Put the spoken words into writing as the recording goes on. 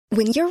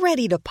When you're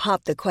ready to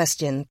pop the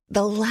question,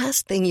 the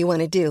last thing you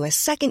want to do is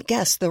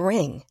second-guess the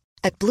ring.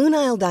 At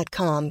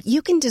BlueNile.com,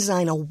 you can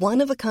design a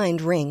one-of-a-kind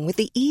ring with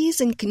the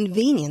ease and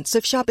convenience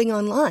of shopping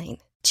online.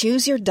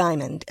 Choose your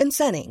diamond and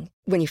setting.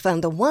 When you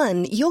find the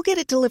one, you'll get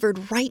it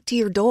delivered right to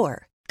your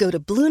door. Go to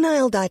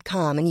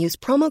BlueNile.com and use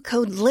promo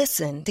code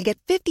LISTEN to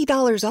get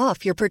 $50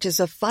 off your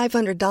purchase of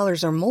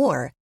 $500 or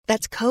more.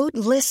 That's code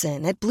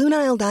LISTEN at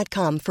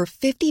BlueNile.com for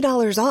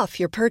 $50 off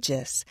your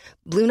purchase.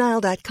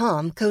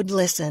 BlueNile.com, code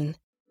LISTEN.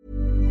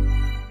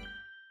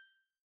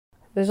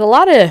 There's a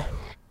lot of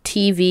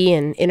TV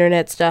and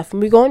internet stuff,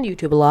 and we go on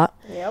YouTube a lot.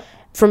 Yep.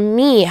 For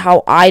me,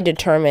 how I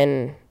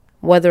determine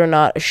whether or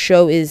not a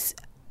show is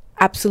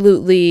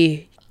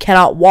absolutely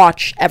cannot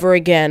watch ever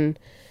again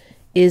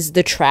is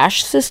the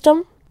trash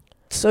system.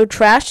 So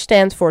trash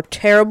stands for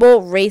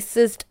terrible,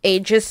 racist,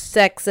 ageist,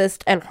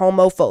 sexist, and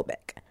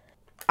homophobic.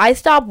 I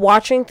stop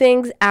watching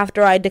things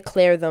after I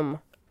declare them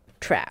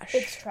trash.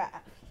 It's trash.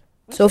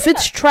 So if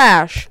it's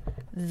trash,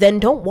 then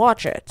don't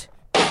watch it.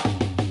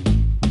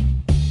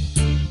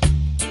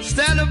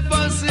 Instead of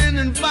fussing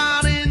and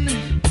fighting.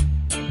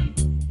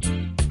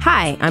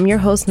 Hi, I'm your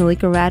host,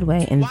 Nalika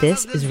Radway, and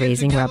this is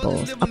Raising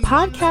Rebels, a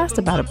podcast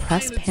about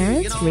oppressed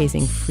parents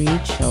raising free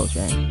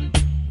children.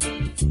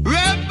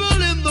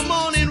 Rebel in the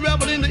morning,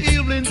 rebel in the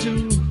evening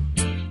too.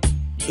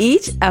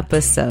 Each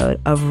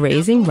episode of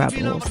Raising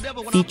Rebels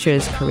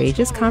features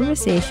courageous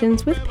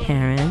conversations with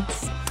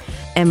parents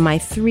and my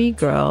three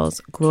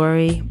girls,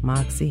 Glory,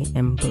 Moxie,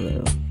 and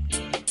Blue.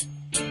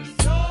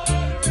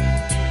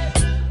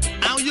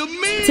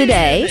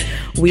 Today,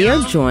 we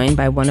are joined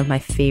by one of my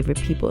favorite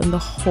people in the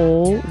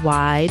whole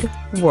wide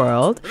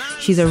world.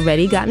 She's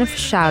already gotten a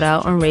shout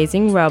out on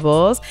Raising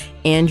Rebels,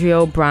 Andrea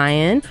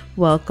O'Brien.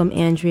 Welcome,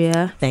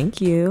 Andrea. Thank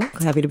you.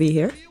 Happy to be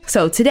here.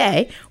 So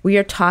today, we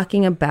are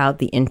talking about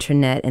the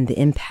internet and the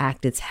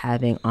impact it's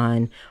having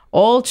on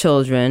all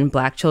children,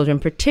 Black children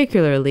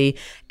particularly,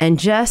 and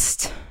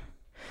just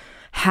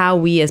how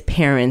we as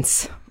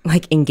parents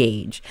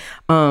engage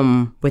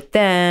with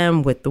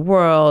them, with the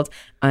world,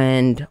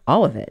 and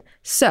all of it.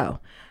 So,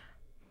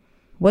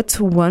 what's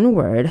one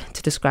word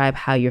to describe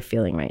how you're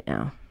feeling right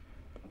now?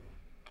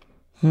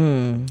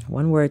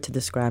 One word to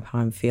describe how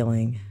I'm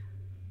feeling.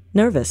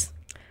 Nervous.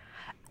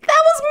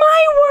 That was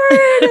my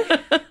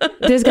word.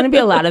 There's going to be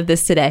a lot of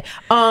this today.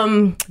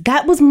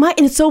 That was my,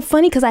 and it's so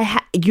funny because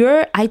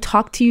I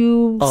talk to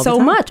you so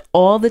much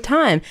all the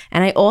time.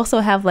 And I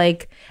also have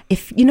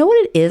if you know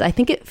what it is, I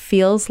think it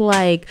feels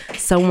like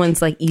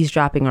someone's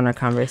eavesdropping on our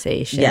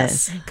conversation.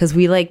 Yes. Because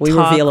we talk,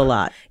 reveal a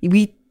lot.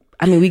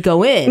 We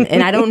go in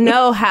and I don't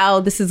know how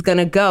this is going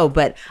to go,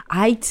 but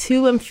I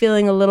too am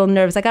feeling a little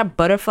nervous. I got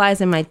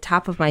butterflies in my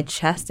top of my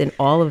chest and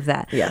all of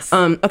that. Yes.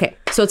 Okay.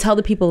 So tell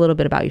the people a little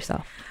bit about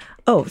yourself.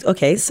 Oh,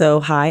 okay. So,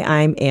 hi,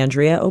 I'm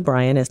Andrea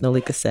O'Brien, as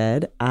Nalika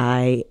said.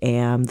 I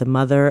am the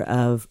mother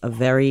of a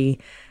very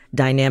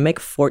dynamic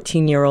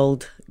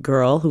 14-year-old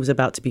girl who's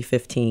about to be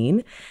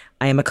 15.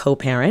 I am a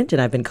co-parent,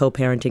 and I've been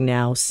co-parenting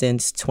now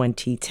since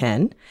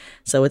 2010.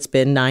 So it's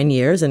been 9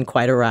 years and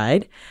quite a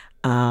ride.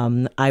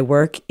 I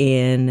work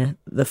in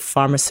the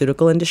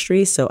pharmaceutical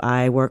industry, so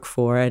I work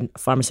for a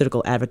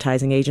pharmaceutical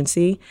advertising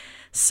agency.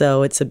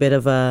 So it's a bit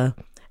of a,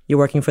 you're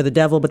working for the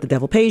devil, but the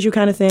devil pays you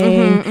kind of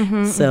thing.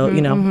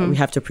 We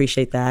have to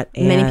appreciate that.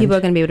 And many people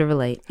are going to be able to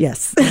relate.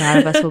 Yes. A lot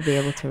of us will be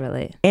able to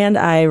relate. And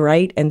I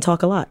write and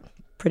talk a lot,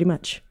 pretty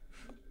much.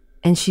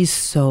 And she's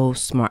so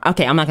smart.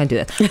 Okay, I'm not going to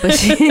do this.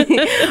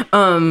 But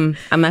I'm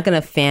not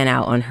going to fan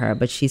out on her,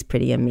 but she's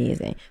pretty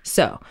amazing.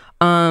 So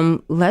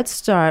let's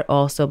start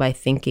also by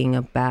thinking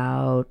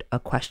about a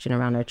question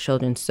around our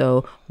children.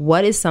 So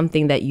what is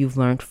something that you've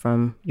learned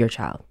from your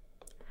child?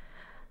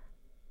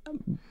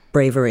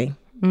 Bravery.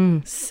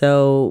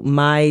 So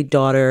my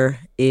daughter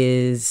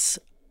is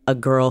a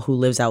girl who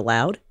lives out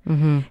loud,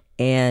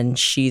 and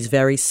she's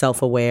very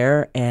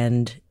self-aware,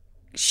 and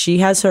she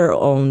has her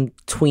own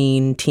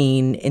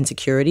teen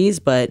insecurities,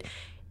 but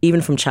even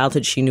from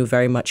childhood, she knew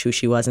very much who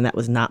she was, and that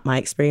was not my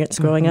experience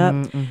growing up.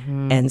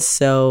 And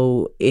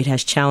so it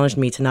has challenged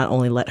me to not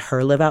only let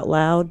her live out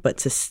loud, but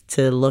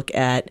to look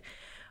at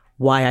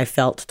why I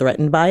felt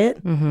threatened by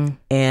it,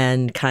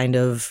 and kind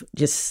of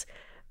just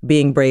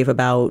being brave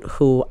about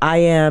who I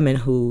am and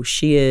who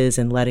she is,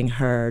 and letting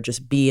her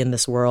just be in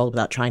this world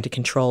without trying to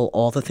control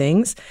all the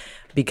things,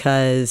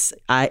 because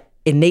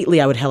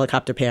innately I would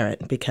helicopter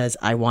parent because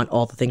I want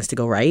all the things to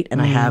go right, and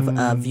I have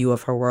a view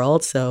of her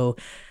world. So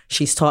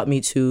she's taught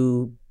me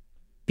to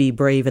be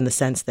brave in the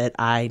sense that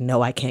I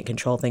know I can't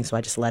control things, so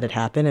I just let it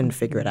happen and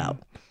figure it out.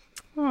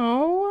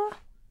 Oh.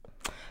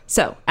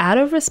 So, out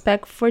of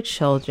respect for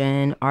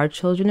children, our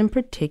children in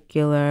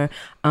particular,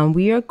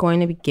 we are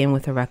going to begin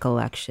with a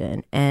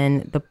recollection.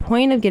 And the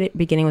point of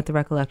beginning with the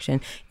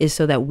recollection is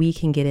so that we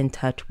can get in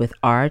touch with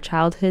our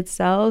childhood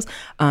selves.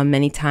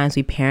 Many times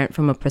we parent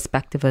from a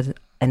perspective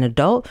an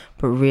adult,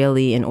 but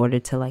really in order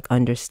to like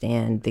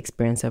understand the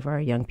experience of our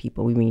young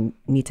people, we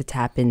need to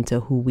tap into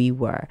who we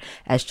were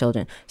as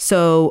children.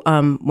 So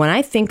when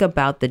I think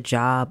about the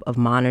job of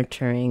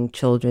monitoring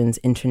children's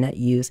internet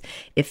use,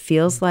 it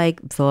feels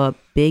like the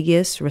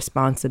biggest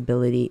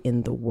responsibility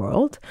in the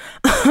world.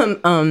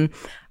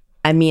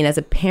 I mean, as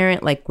a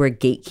parent, like we're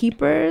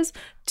gatekeepers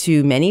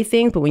to many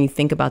things, but when you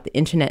think about the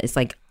internet, it's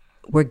like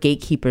we're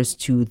gatekeepers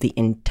to the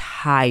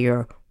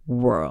entire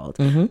world.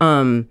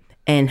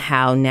 And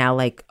how now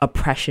like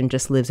oppression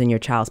just lives in your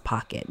child's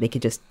pocket. They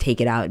could just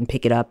take it out and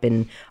pick it up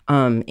and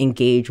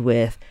engage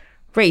with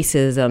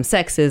racism,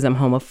 sexism,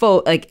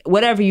 homophobia, like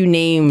whatever you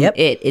name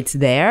it's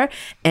there.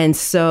 And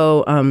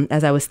so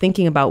as I was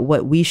thinking about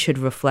what we should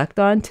reflect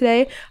on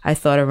today, I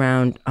thought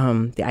around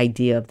the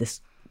idea of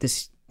this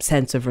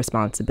sense of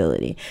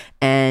responsibility,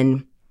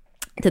 and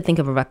to think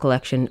of a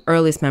recollection,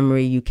 earliest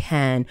memory you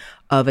can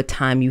of a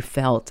time you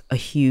felt a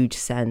huge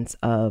sense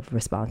of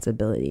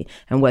responsibility,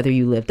 and whether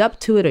you lived up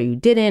to it or you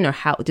didn't, or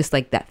how, just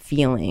like that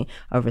feeling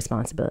of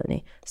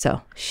responsibility.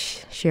 So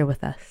share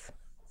with us.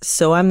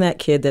 So I'm that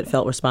kid that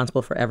felt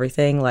responsible for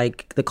everything,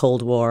 like the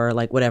Cold War,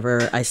 like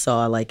whatever I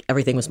saw, like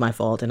everything was my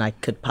fault, and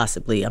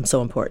I'm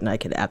so important, I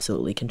could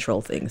absolutely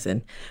control things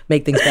and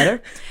make things better.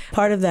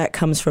 Part of that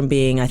comes from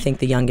being, I think,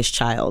 the youngest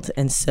child.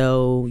 And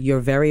so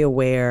you're very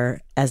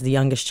aware as the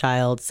youngest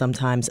child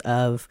sometimes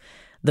of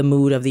the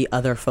mood of the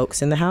other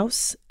folks in the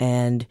house.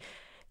 And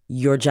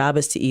your job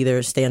is to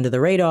either stay under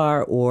the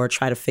radar or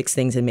try to fix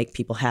things and make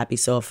people happy.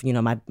 So if,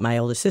 my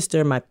older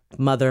sister, my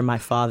mother, my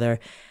father,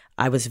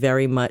 I was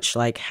very much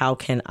like, how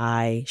can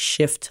I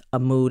shift a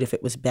mood if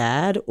it was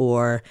bad,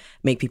 or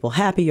make people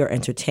happy or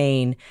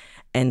entertain?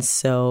 And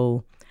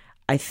so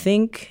I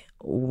think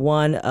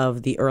one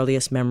of the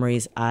earliest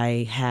memories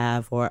I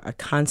have, or a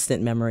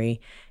constant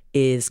memory,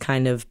 is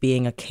kind of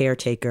being a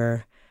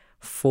caretaker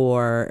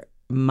for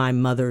my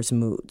mother's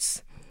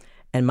moods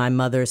and my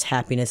mother's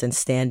happiness, and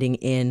standing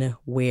in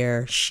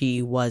where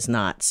she was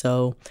not.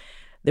 So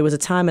there was a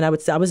time, and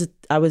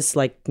I was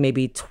like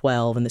maybe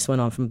 12, and this went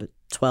on from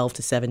 12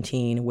 to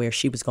 17, where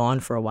she was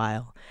gone for a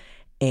while.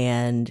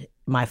 And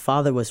my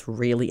father was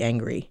really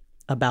angry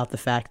about the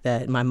fact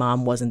that my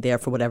mom wasn't there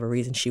for whatever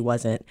reason. She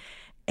wasn't.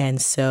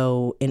 And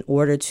so in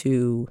order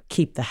to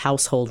keep the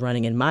household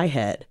running in my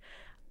head,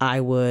 I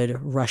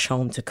would rush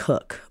home to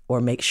cook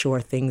or make sure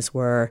things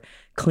were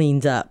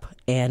cleaned up,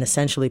 and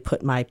essentially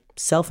put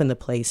myself in the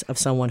place of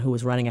someone who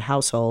was running a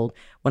household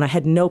when I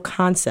had no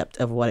concept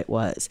of what it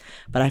was.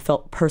 But I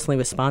felt personally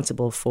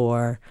responsible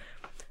for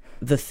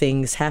the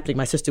things happening.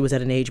 My sister was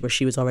at an age where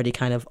she was already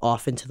kind of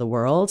off into the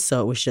world,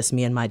 so it was just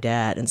me and my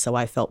dad. And so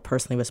I felt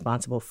personally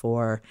responsible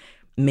for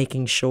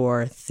making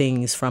sure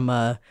things from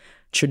a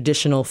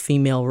traditional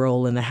female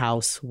role in the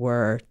house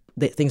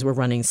things were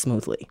running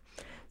smoothly.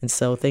 And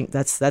so I think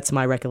that's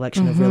my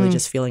recollection of really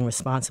just feeling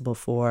responsible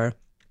for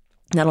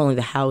not only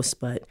the house,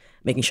 but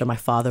making sure my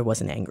father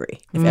wasn't angry.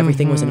 If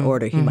everything was in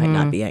order, he might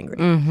not be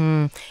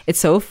angry. It's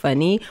so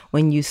funny.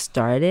 When you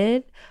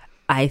started,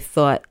 I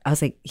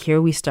was like,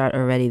 here we start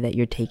already that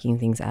you're taking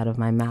things out of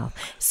my mouth.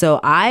 So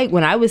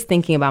when I was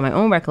thinking about my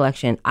own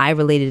recollection, I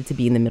related it to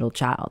being the middle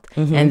child.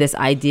 And this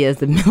idea as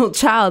the middle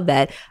child,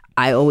 that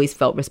I always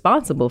felt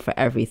responsible for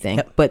everything.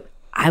 But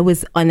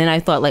and then I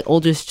thought like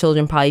older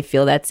children probably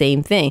feel that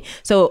same thing.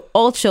 So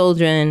all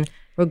children,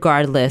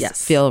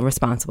 regardless, feel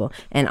responsible.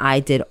 And I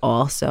did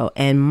also.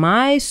 And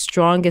my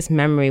strongest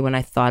memory when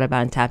I thought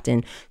about and tapped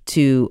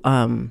into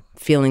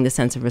feeling the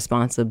sense of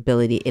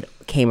responsibility, it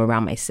came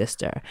around my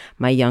sister,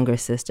 my younger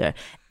sister.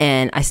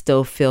 And I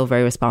still feel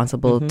very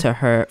responsible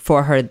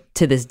for her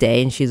to this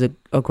day. And she's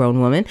a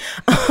grown woman.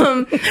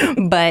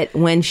 But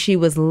when she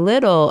was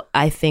little,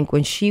 I think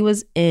when she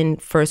was in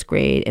first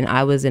grade and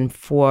I was in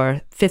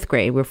fifth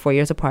grade, we're 4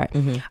 years apart,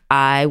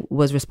 I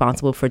was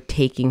responsible for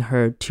taking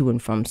her to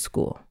and from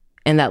school.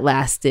 And that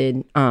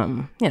lasted,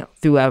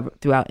 throughout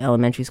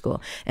elementary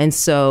school. And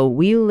so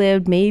we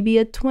lived maybe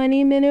a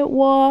 20-minute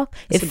walk.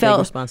 It's a big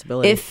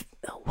responsibility.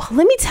 Well,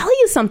 let me tell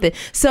you something.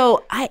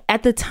 So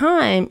at the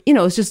time,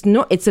 it's just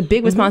it's a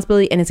big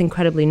responsibility, and it's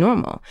incredibly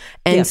normal.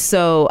 And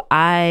so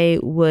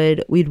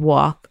we'd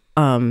walk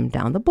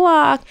down the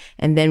block,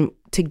 and then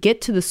to get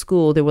to the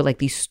school, there were like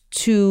these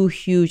two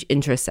huge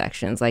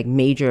intersections, like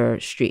major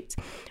streets.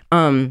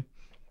 And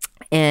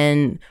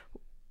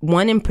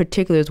one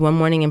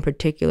morning in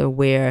particular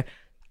where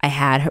I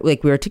had her,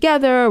 like we were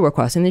together, we're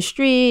crossing the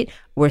street,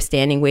 we're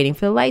standing waiting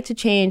for the light to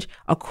change.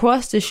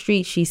 Across the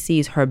street, she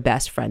sees her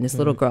best friend, this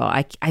little girl.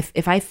 I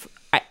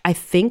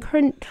think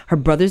her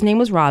brother's name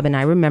was Robin.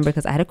 I remember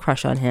because I had a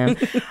crush on him.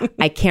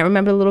 I can't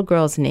remember the little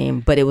girl's name,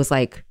 but it was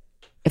like,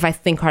 if I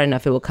think hard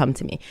enough, it will come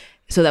to me.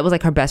 So that was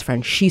like her best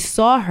friend. She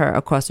saw her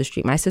across the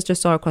street. My sister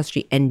saw her across the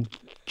street and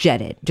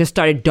just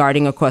started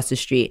darting across the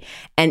street.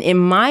 And in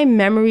my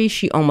memory,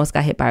 she almost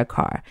got hit by a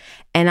car.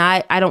 And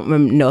I don't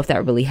know if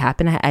that really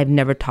happened. I've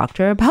never talked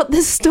to her about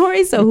this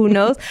story, so who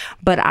knows?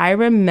 But I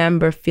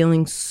remember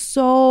feeling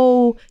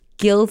so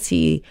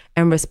guilty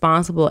and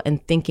responsible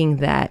and thinking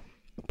that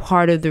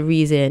part of the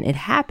reason it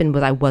happened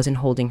was I wasn't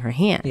holding her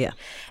hand. Yeah.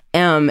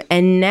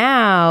 And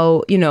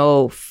now,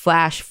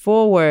 flash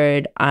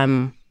forward,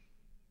 I'm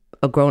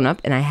a grown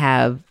up and I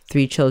have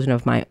 3 children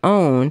of my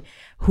own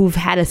who've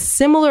had a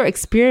similar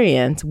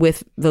experience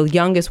with the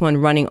youngest one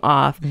running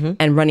off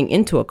and running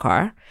into a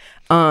car.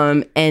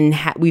 And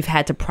we've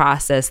had to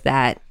process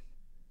that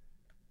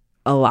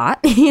a lot,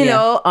 you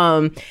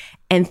know,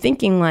 and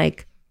thinking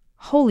like,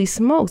 holy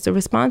smokes, the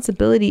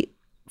responsibility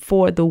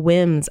for the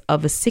whims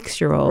of a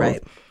 6-year-old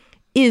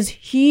is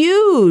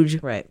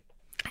huge. Right.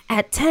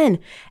 At 10.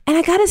 And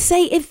I gotta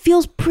say, it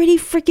feels pretty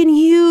freaking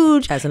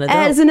huge as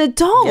an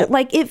adult. Yep.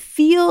 Like, it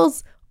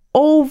feels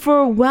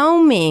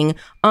overwhelming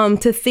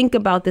to think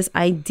about this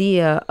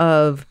idea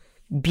of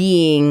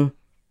being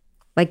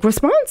like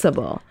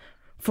responsible.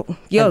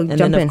 And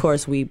then of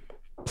course we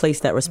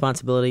place that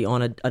responsibility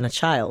on a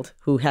child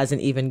who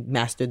hasn't even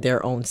mastered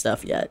their own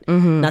stuff yet.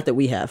 Not that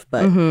we have,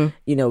 but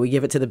we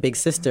give it to the big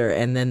sister,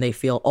 and then they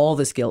feel all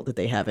this guilt that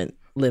they haven't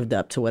lived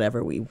up to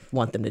whatever we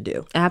want them to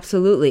do.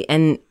 Absolutely.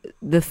 And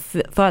the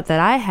thought that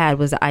I had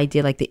was the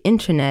idea like the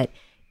internet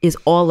is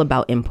all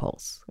about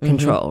impulse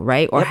control,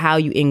 right? Or how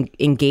you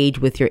engage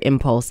with your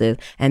impulses.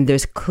 And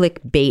there's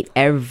clickbait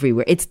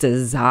everywhere. It's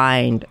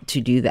designed to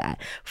do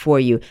that for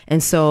you.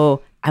 And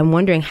so I'm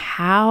wondering,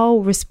 how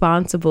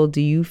responsible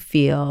do you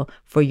feel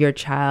for your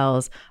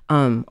child's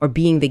or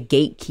being the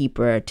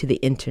gatekeeper to the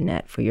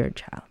internet for your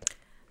child?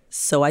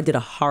 So I did a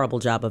horrible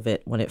job of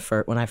it when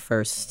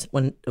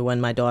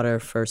my daughter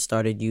first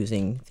started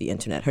using the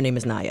internet. Her name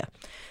is Naya.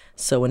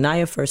 So when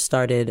Naya first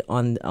started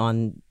on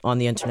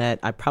the internet,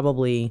 I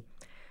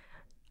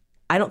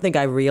don't think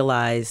I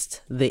realized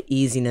the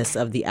easiness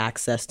of the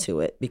access to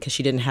it, because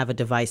she didn't have a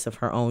device of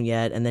her own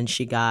yet, and then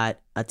she got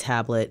a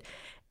tablet.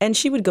 And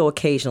she would go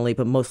occasionally,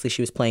 but mostly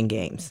she was playing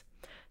games.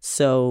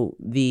 So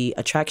the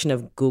attraction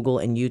of Google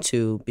and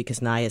YouTube,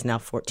 because Naya is now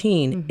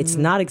 14, it's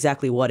not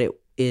exactly what it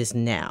is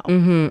now.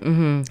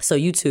 So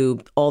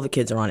YouTube, all the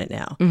kids are on it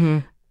now.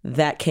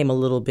 That came a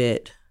little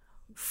bit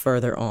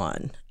further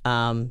on.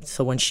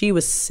 So when she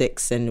was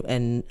 6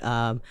 and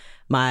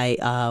my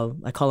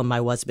I call him my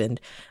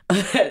husband,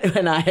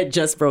 and I had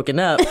just broken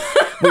up,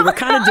 we were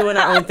kind of doing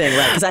our own thing,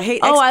 right? Because I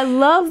hate I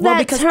love that well,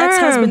 because term.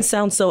 ex-husband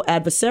sounds so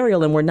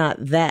adversal, and we're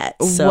not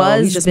that. So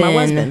he's just my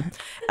husband.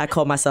 I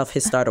call myself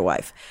his starter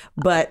wife,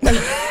 but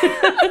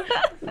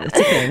it's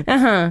a thing.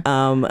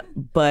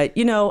 But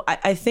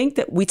I think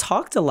that we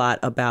talked a lot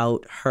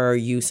about her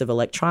use of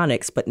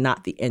electronics, but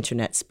not the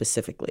internet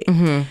specifically.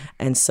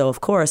 And so,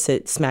 of course,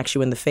 it smacks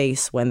you in the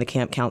face when the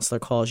camp counselor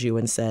calls you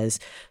and says,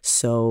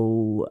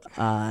 "So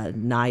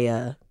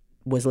Naya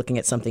was looking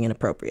at something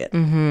inappropriate."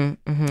 And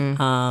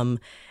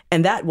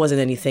that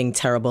wasn't anything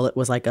terrible. It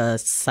was like a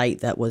site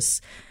that was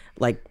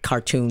like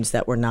cartoons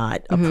that were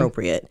not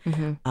appropriate.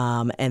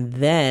 And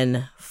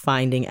then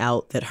finding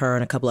out that her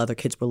and a couple other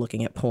kids were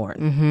looking at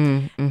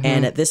porn.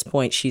 And at this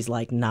point, she's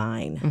like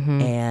 9.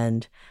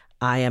 And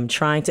I am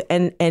trying to,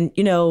 and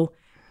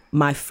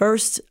my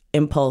first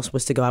impulse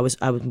was to go, I was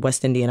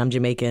West Indian, I'm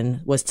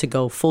Jamaican, was to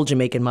go full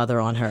Jamaican mother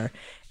on her.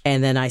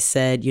 And then I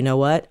said, you know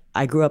what?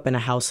 I grew up in a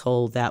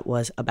household that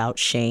was about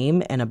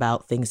shame and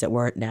about things that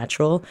weren't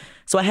natural.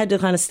 So I had to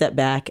kind of step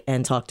back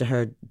and talk to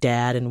her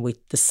dad, and we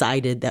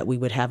decided that we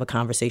would have a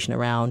conversation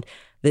around,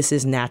 this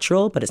is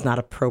natural, but it's not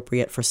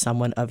appropriate for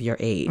someone of your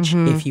age.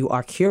 If you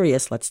are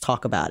curious, let's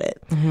talk about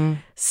it.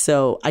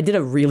 So I did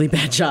a really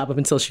bad job up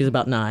until she was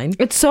about 9.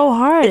 It's so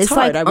hard. It's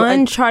hard. like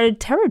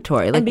uncharted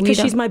territory. Like, and because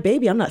she's my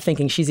baby, I'm not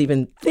thinking she's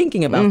even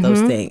thinking about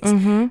those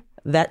things.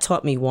 That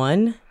taught me,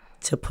 one,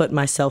 to put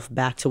myself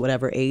back to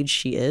whatever age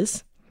she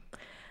is.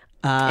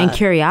 And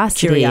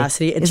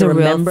curiosity and to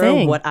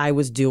remember what I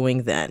was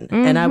doing then.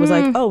 And I was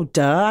like, oh,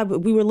 duh.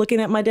 We were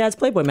looking at my dad's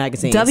Playboy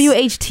magazines.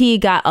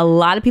 WHT got a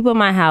lot of people in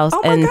my house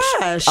and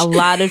a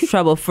lot of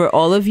trouble for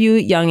all of you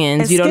youngins.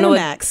 And you don't know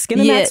what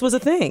Skinamax was a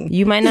thing.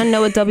 You might not know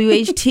what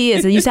WHT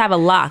is. It used to have a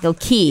lock, a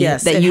key.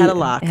 Yes, it had a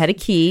lock. It had a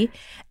key.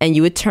 And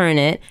you would turn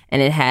it,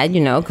 and it had,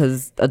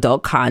 because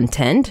adult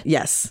content.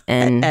 Yes,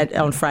 and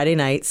on Friday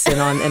nights and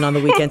on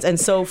the weekends. And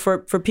so for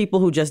people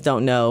who just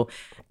don't know,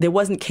 there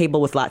wasn't cable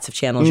with lots of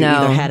channels. You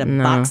either had a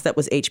box that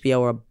was HBO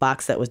or a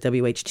box that was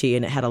WHT,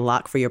 and it had a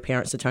lock for your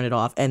parents to turn it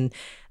off. And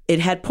it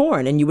had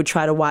porn, and you would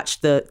try to watch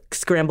the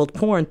scrambled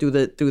porn through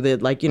the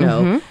like,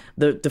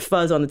 the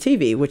fuzz on the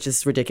TV, which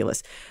is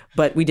ridiculous.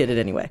 But we did it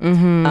anyway.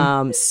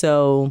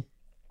 So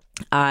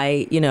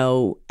I,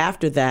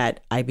 after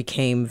that, I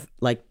became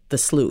like the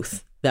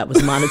sleuth that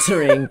was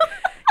monitoring,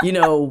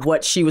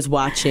 what she was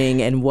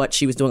watching and what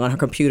she was doing on her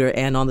computer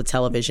and on the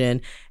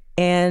television.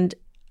 And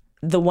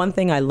the one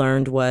thing I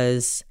learned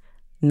was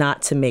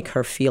not to make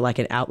her feel like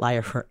an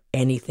outlier for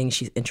anything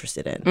she's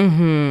interested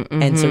in.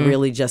 And to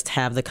really just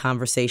have the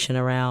conversation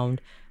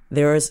around,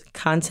 there is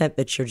content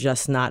that you're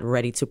just not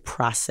ready to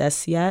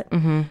process yet.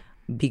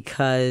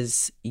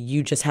 Because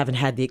you just haven't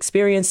had the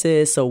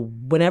experiences. So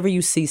whenever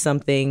you see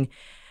something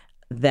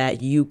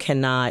that you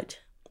cannot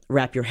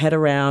wrap your head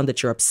around,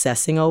 that you're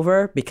obsessing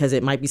over, because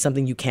it might be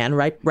something you can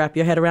wrap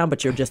your head around,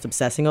 but you're just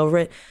obsessing over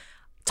it,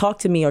 talk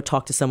to me or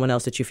talk to someone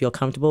else that you feel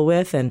comfortable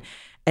with. And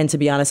to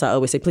be honest, I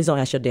always say, please don't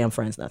ask your damn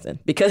friends nothing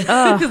because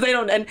they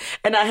don't.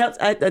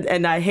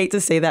 And I hate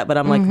to say that, but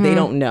I'm like, they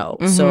don't know.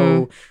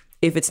 So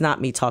if it's not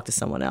me, talk to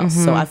someone else.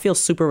 So I feel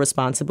super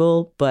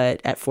responsible,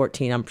 but at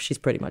 14, she's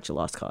pretty much a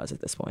lost cause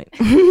at this point.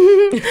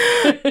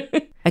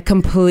 I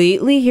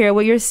completely hear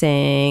what you're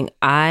saying.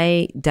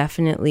 My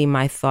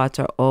thoughts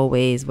are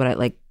always what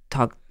I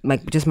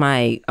just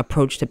my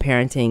approach to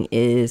parenting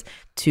is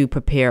to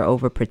prepare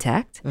over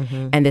protect.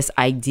 And this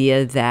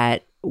idea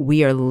that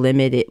we are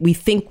limited, we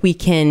think we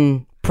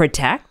can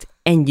protect,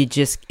 and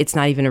it's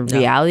not even a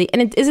reality.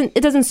 And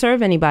it doesn't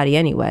serve anybody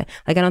anyway.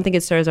 Like, I don't think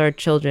it serves our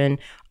children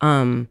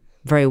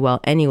very well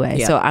anyway.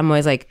 So I'm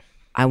always like,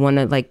 I want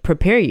to like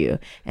prepare you.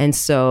 And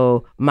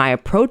so my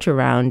approach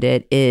around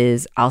it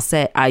is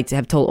I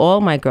have told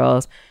all my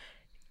girls,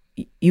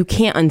 you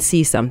can't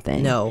unsee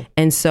something. No.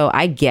 And so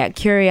I get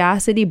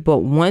curiosity, but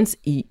once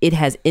it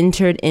has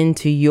entered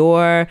into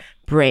your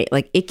brain,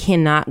 like it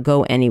cannot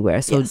go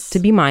anywhere. So to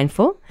be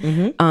mindful,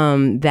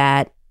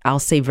 that I'll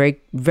say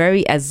very,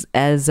 very as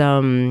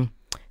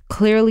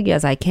clearly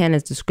as I can,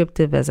 as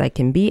descriptive as I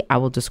can be, I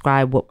will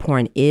describe what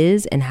porn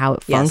is and how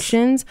it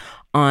functions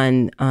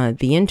on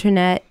the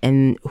internet,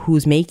 and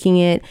who's making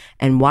it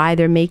and why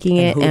they're making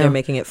it, and who they're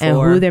making it for, and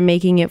who they're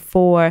making it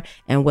for,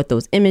 and what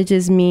those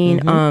images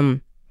mean.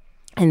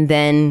 And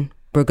then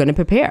we're going to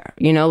prepare,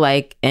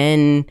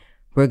 and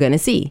we're going to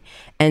see.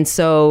 And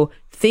so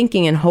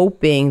thinking and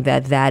hoping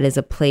that is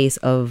a place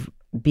of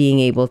being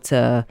able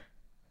to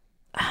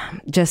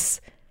just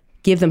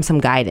give them some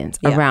guidance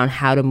around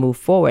how to move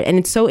forward. And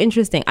it's so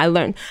interesting. I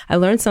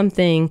learned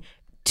something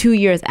 2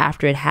 years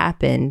after it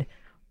happened,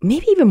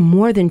 maybe even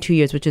more than 2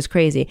 years, which is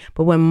crazy.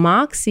 But when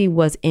Moxie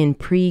was in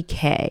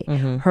pre-K,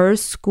 her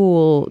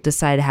school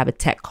decided to have a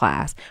tech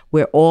class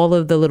where all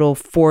of the little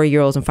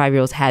 4-year-olds and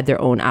 5-year-olds had their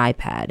own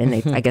iPad. And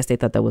I guess they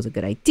thought that was a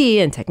good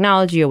idea, and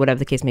technology or whatever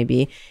the case may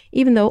be,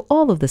 even though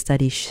all of the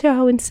studies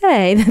show and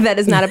say that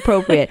is not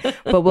appropriate.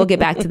 But we'll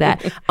get back to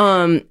that.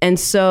 And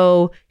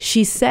so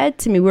she said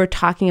to me, we were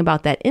talking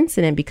about that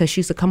incident because she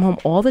used to come home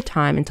all the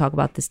time and talk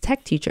about this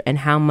tech teacher and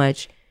how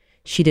much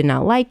she did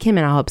not like him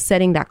and how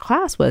upsetting that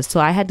class was. So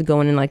I had to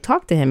go in and like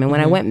talk to him. And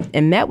when I went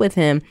and met with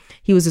him,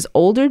 he was this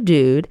older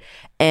dude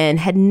and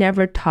had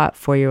never taught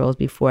 4-year-olds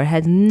before,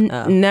 had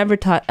never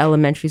taught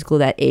elementary school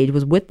that age,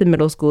 was with the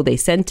middle school. They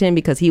sent him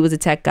because he was a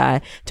tech guy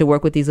to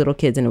work with these little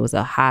kids, and it was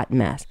a hot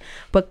mess.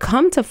 But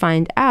come to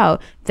find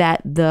out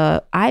that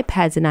the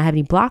iPads did not have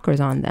any blockers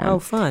on them. Oh,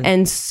 fun.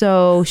 And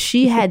so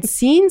she had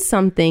seen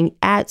something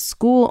at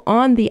school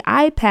on the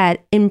iPad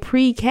in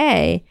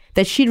pre-K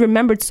that she'd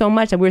remembered so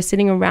much, that we were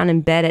sitting around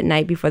in bed at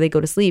night before they go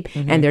to sleep,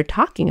 and they're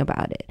talking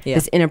about it.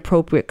 This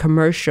inappropriate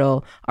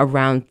commercial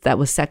around that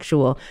was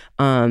sexual,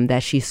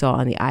 that she saw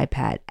on the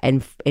iPad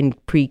and in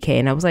pre-K.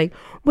 And I was like,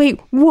 wait,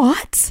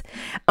 what?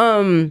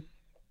 So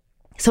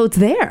it's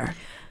there.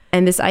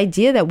 And this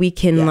idea that we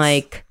can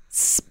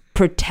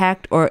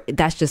protect, or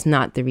that's just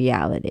not the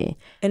reality.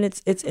 And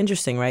it's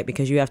interesting, right?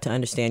 Because you have to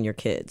understand your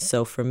kids.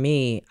 So for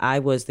me, I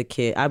was the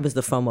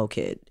FOMO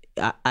kid.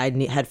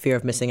 I had fear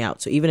of missing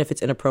out. So even if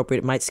it's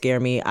inappropriate, it might scare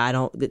me.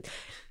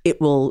 It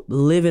will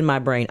live in my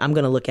brain. I'm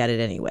going to look at it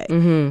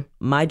anyway.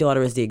 My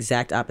daughter is the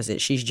exact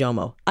opposite. She's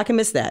JOMO. I can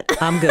miss that.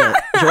 I'm good.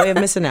 Joy of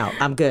missing out.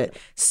 I'm good.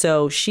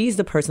 So she's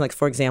the person, like,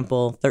 for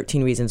example,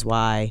 13 Reasons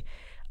Why,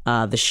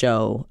 the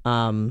show,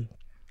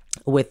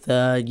 with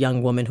the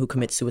young woman who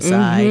commits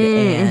suicide,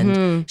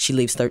 and she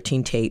leaves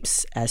 13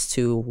 tapes as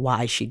to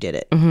why she did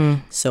it.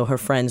 So her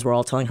friends were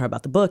all telling her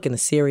about the book and the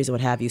series and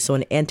what have you. So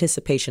in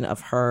anticipation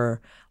of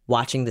her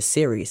watching the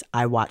series,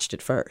 I watched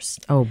it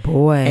first. Oh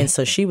boy. And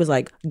so she was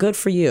like, good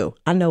for you.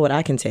 I know what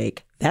I can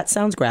take. That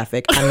sounds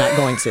graphic. I'm not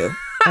going to.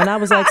 And I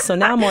was like, so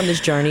now I'm on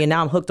this journey, and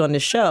now I'm hooked on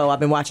this show. I've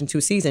been watching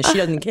 2 seasons. She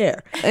doesn't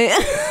care.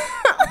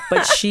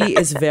 But she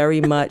is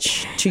very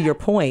much, to your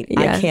point,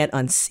 I can't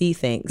unsee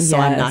things, so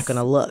I'm not going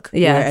to look.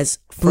 Whereas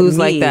for Blues me,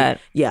 like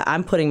that. Yeah,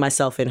 I'm putting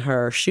myself in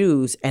her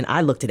shoes, and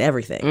I looked at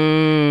everything.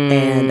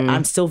 And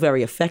I'm still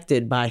very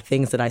affected by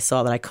things that I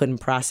saw that I couldn't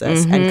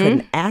process and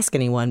couldn't ask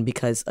anyone,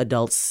 because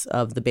adults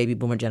of the baby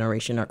boomer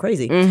generation are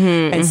crazy.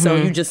 And so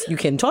you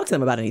can talk to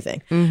them about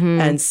anything.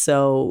 And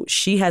so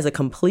she has a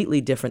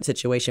completely different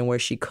situation where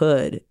she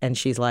could, and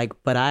she's like,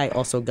 but I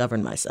also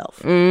govern myself.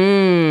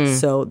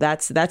 So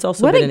that's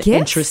also what been an an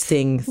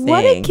interesting thing.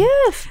 What a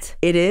gift.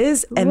 It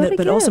is, and but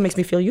it also makes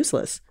me feel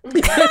useless.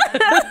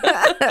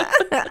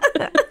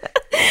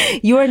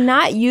 You are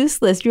not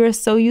useless. You are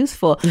so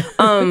useful.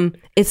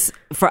 It's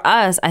for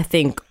us, I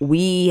think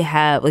we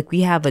have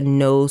a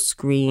no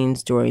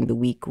screens during the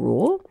week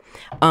rule.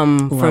 I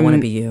want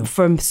to be you.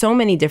 For so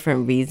many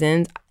different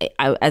reasons.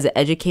 I, as an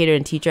educator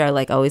and teacher,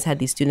 I always had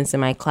these students in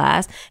my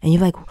class, and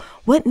you're like,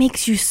 what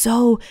makes you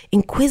so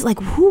inquisitive? Like,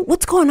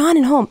 what's going on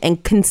at home?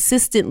 And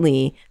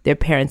consistently, their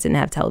parents didn't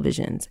have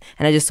televisions.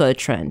 And I just saw a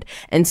trend.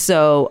 And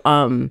so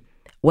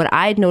what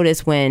I'd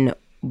noticed when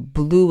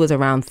Blue was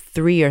around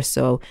 3 or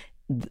so,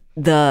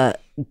 the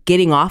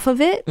getting off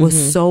of it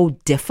was so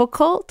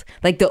difficult.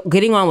 Like the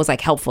getting on was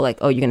like helpful. Like,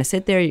 oh, you're gonna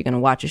sit there, you're gonna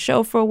watch a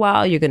show for a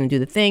while, you're gonna do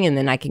the thing, and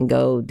then I can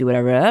go do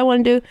whatever I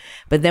want to do.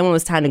 But then when it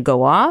was time to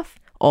go off,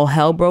 all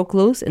hell broke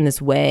loose in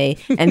this way.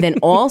 And then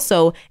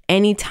also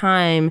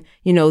anytime,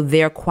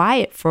 they're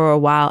quiet for a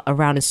while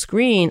around a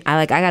screen,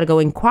 I gotta go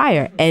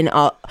inquire. And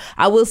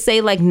I will say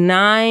like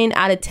 9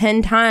 out of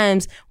 10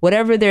 times,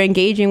 whatever they're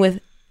engaging with,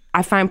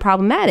 I find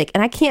problematic.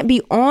 And I can't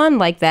be on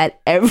like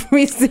that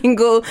every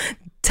single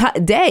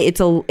day. It's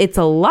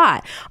a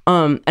lot.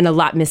 And a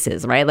lot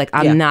misses, right? Like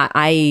I'm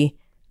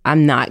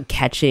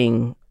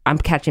catching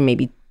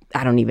maybe,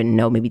 I don't even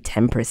know, maybe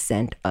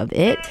 10% of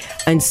it.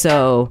 And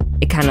so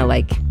it kind of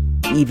like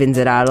evens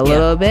it out a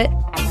little bit.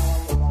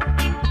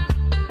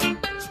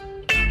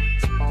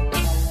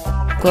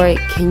 Glory,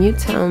 can you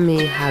tell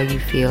me how you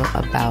feel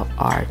about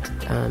our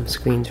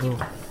screens rule?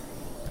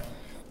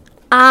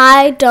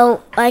 I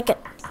don't like it.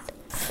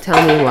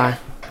 Tell me why.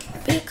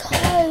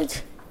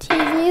 Because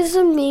TV is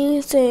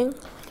amazing,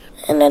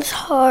 and it's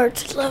hard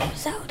to live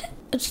without it.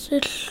 It's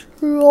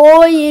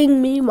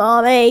destroying me,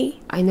 Mommy.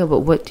 I know,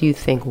 but what do you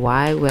think?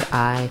 Why would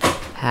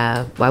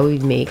we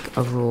make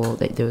a rule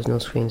that there was no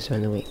screens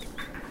during the week?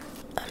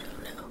 I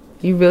don't know.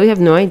 You really have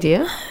no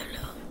idea? I don't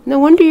know. No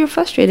wonder you're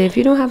frustrated. If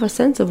you don't have a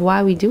sense of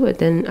why we do it,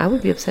 then I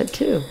would be upset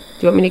too. Do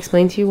you want me to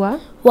explain to you why?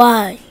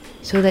 Why?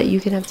 So that you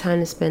can have time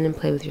to spend and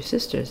play with your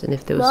sisters. And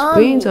if there was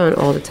screens on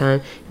all the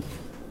time,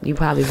 you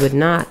probably would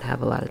not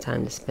have a lot of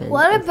time to spend and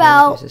play with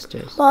your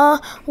sisters.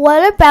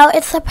 What about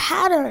it's a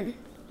pattern?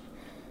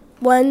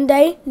 One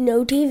day,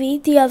 no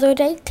TV, the other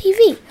day,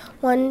 TV.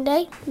 One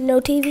day,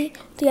 no TV,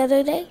 the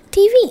other day,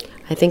 TV.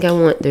 I think I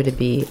want there to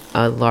be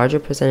a larger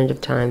percentage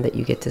of time that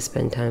you get to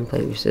spend time and play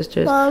with your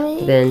sisters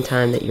than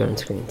time that you're on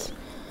screens.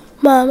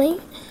 Mommy?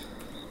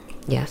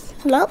 Yes?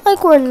 It's not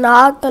like we're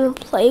not going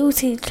to play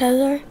with each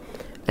other.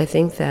 I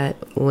think that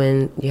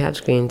when you have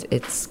screens,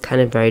 it's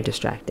kind of very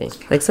distracting.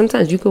 Like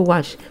sometimes you could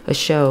watch a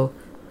show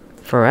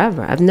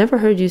forever. I've never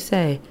heard you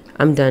say,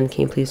 I'm done,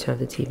 can you please turn off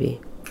the TV?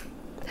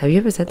 Have you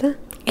ever said that?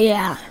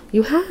 Yeah.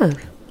 You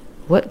have.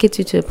 What gets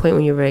you to the point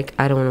when you're like,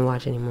 I don't want to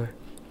watch anymore?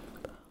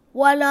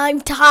 When I'm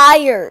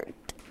tired.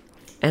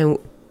 And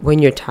when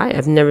you're tired,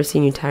 I've never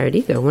seen you tired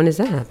either. When does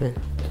that happen?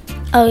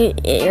 Oh,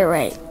 you're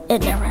right.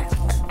 It never happens.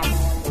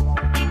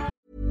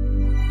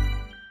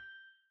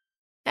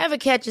 Ever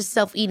catch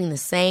yourself eating the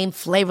same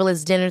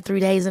flavorless dinner 3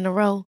 days in a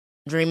row?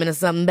 Dreaming of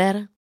something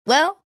better?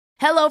 Well,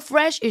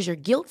 HelloFresh is your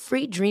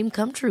guilt-free dream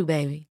come true,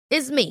 baby.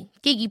 It's me,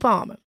 Keke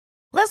Palmer.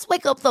 Let's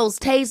wake up those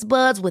taste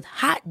buds with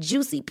hot,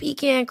 juicy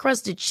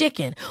pecan-crusted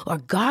chicken or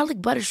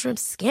garlic butter shrimp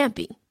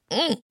scampi.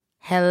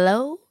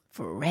 Hello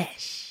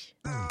Fresh.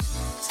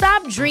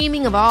 Stop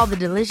dreaming of all the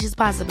delicious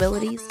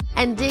possibilities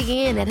and dig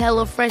in at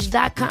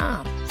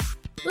HelloFresh.com.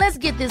 Let's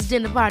get this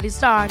dinner party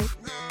started.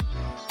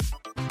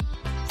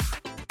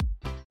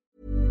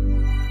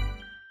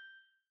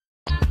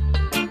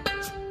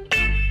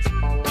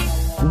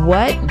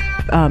 What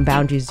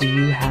boundaries do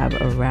you have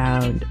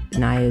around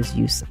Naya's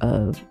use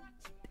of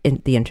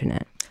the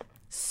internet?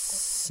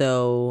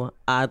 So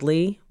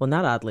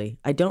not oddly,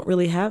 I don't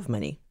really have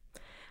many.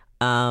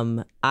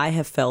 I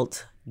have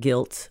felt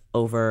guilt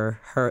over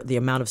the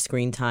amount of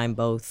screen time,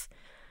 both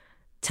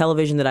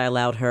television that I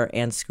allowed her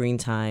and screen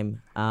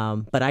time.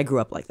 But I grew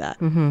up like that.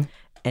 Mm-hmm.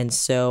 And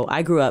so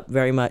I grew up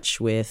very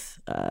much with,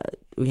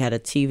 we had a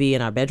TV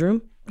in our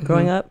bedroom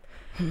growing up.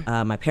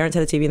 My parents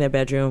had a TV in their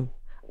bedroom.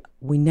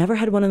 We never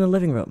had one in the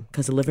living room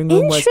because the living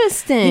room was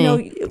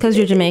interesting. Because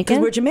you're Jamaican.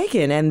 Because we're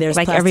Jamaican, and there's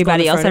like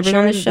everybody else ever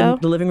on the show.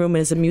 The living room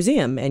is a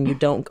museum, and you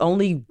don't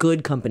only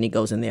good company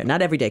goes in there.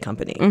 Not everyday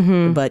company,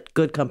 but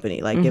good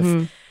company. Like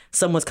if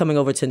someone's coming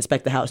over to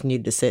inspect the house and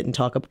needed to sit and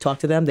talk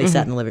to them, they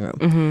sat in the living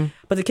room.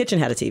 But the kitchen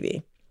had a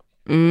TV.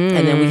 And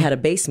then we had a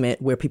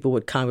basement where people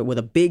would congregate with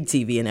a big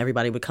TV, and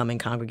everybody would come and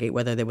congregate,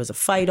 whether there was a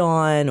fight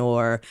on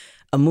or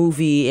a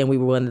movie. And we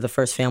were one of the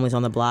first families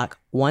on the block,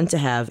 one to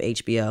have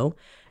HBO,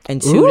 and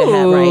two to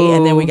have,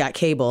 and then we got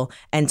cable,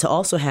 and to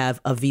also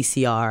have a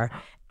VCR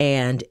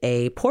and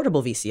a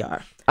portable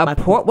VCR.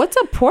 What's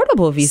a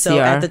portable VCR? So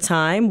at the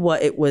time,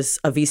 it was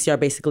a VCR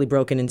basically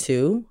broken in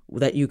two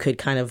that you could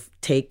kind of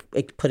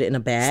put it in a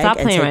bag. Stop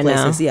and playing take right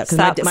places. now. Yeah,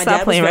 because my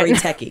dad was very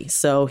techie,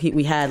 so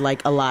we had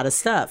like a lot of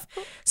stuff.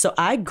 So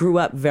I grew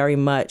up very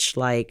much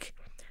like,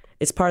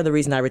 it's part of the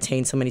reason I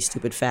retain so many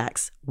stupid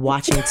facts,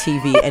 watching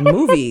TV and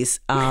movies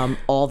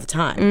all the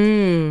time.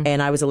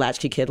 And I was a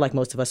latchkey kid like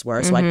most of us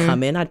were. So I'd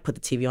come in, I'd put the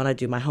TV on, I'd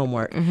do my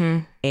homework.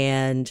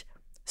 And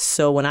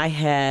so when I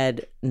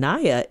had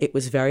Naya, it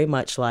was very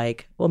much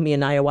like, well, me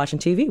and Naya are watching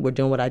TV. We're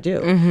doing what I do.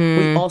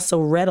 We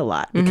also read a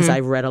lot because I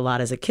read a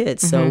lot as a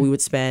kid. So we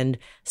would spend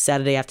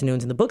Saturday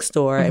afternoons in the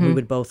bookstore and we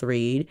would both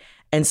read.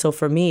 And so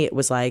for me, it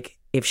was like,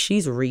 if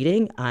she's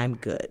reading, I'm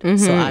good.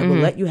 So I will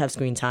let you have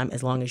screen time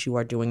as long as you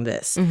are doing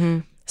this.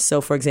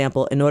 So for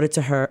example, in order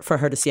for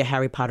her to see a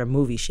Harry Potter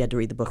movie, she had to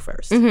read the book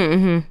first.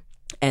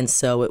 And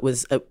so it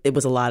was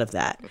a lot of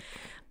that.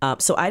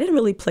 So I didn't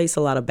really place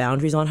a lot of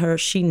boundaries on her.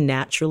 She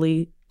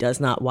naturally does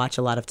not watch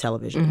a lot of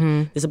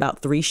television. There's about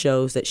 3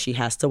 shows that she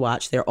has to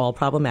watch. They're all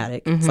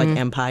problematic. It's like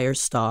Empire,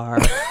 Star,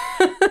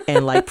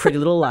 and like Pretty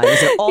Little Liars.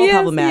 They're all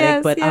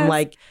problematic, but I'm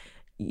like,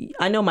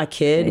 I know my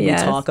kid. We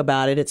talk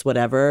about it. It's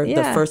whatever.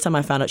 The first time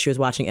I found out she was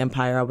watching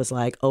Empire, I was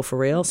like, oh, for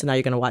real? So now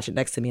you're going to watch it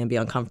next to me and be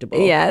uncomfortable.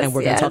 And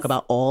we're going to talk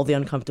about all the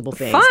uncomfortable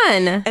things.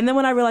 Fun. And then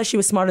when I realized she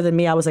was smarter than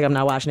me, I was like, I'm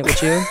not watching it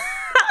with you.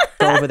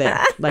 Go over there.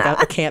 Like,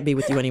 I can't be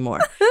with you anymore.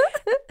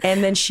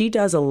 And then she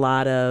does a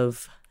lot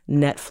of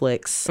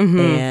Netflix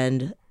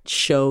and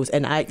shows.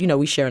 And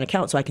we share an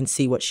account so I can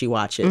see what she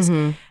watches.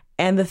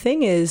 And the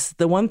thing is,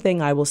 the one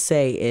thing I will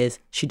say is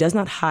she does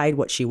not hide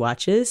what she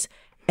watches.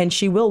 And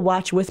she will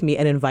watch with me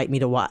and invite me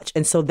to watch.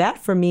 And so that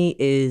for me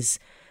is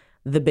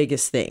the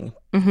biggest thing.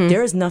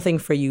 There is nothing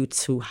for you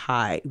to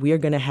hide. We are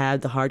going to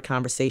have the hard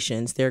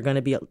conversations. There's going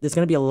to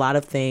be a lot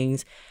of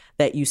things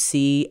that you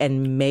see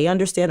and may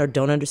understand or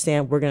don't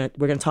understand. We're going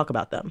to talk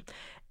about them.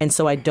 And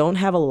so I don't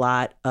have a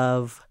lot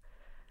of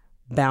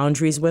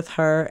boundaries with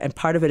her. And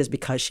part of it is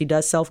because she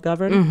does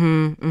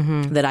self-govern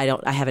that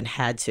I haven't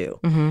had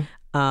to.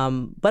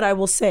 But I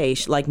will say,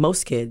 like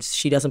most kids,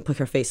 she doesn't put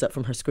her face up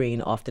from her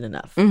screen often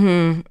enough.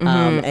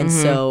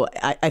 So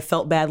I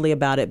felt badly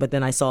about it, but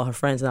then I saw her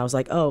friends and I was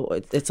like, oh,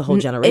 it's a whole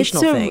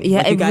generational thing.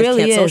 Yeah, like, you guys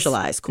really can't is.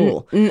 Socialize.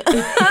 Cool.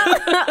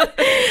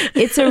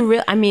 It's a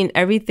real, I mean,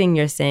 everything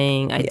you're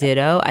saying, I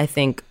ditto. I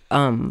think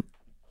 2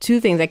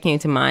 things that came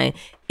to mind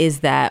is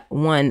that,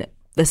 one,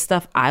 the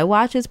stuff I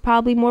watch is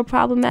probably more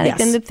problematic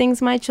than the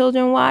things my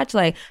children watch.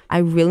 Like, I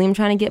really am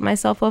trying to get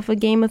myself off of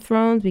Game of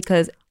Thrones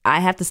because I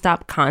have to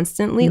stop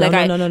constantly. No.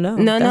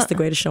 No. That's the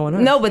greatest show on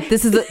earth. No, but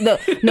this is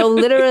no.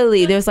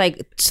 Literally, there's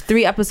like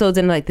 3 episodes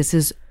and like, this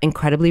is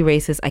incredibly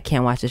racist. I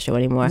can't watch this show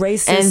anymore.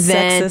 Racist, and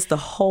then, sexist, the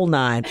whole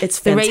 9. It's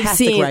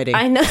fantastic writing.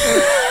 I know.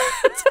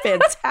 It's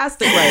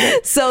fantastic writing.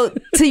 So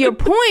to your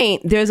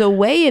point, there's a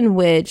way in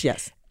which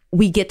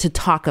we get to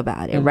talk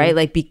about it, right?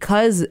 Like,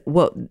 because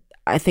what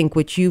I think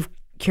what you've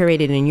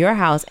curated in your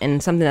house,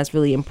 and something that's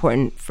really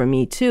important for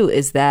me too,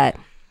 is that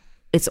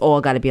it's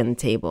all got to be on the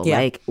table.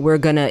 Like,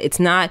 it's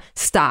not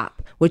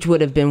stop, which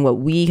would have been what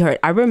we heard.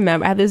 I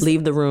remember, I have this.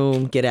 Leave the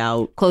room, get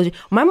out. Close.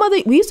 My mother,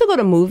 we used to go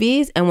to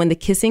movies, and when the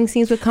kissing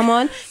scenes would come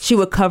on, she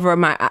would cover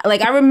my eye.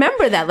 Like, I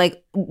remember that.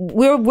 Like,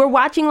 we're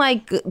watching,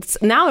 like,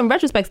 now in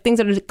retrospect, things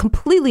that are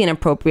completely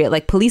inappropriate,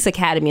 like Police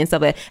Academy and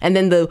stuff like that. And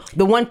then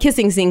the one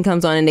kissing scene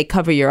comes on and they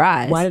cover your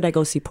eyes. Why did I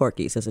go see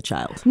Porky's as a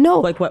child? No.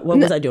 Like, what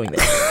was I doing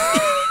there?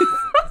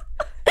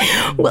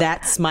 Well,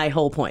 that's my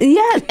whole point.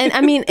 Yeah, and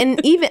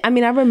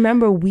I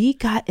remember we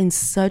got in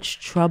such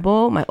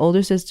trouble, my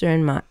older sister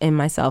and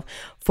myself,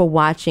 for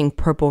watching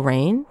Purple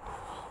Rain.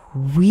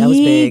 That was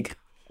big.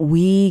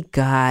 We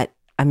got,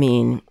 I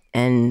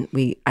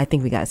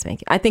think we got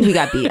spanked. I think we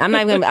got beat. I'm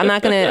not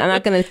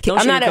gonna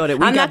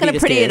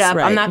pretty it up.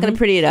 Right. I'm not gonna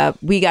pretty it up.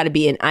 We got to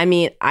be in. I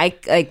mean,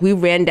 we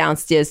ran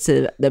downstairs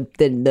to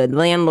the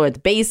landlord's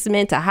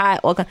basement to hide.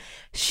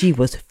 She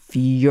was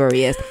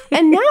furious.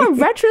 And now in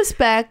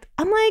retrospect,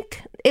 I'm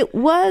like,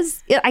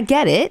 I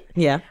get it.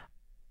 Yeah.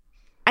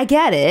 I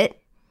get it.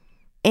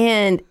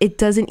 And it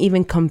doesn't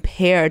even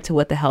compare to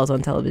what the hell's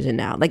on television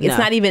now. Like, it's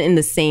not even in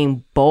the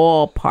same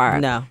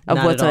ballpark of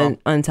what's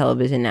on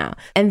television now.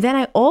 And then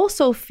I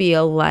also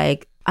feel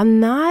like I'm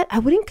not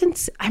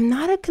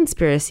a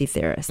conspiracy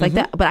theorist like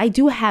that, but I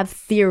do have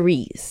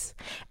theories.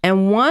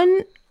 And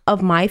one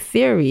of my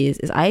theories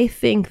is I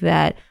think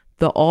that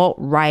the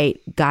alt-right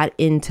got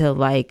into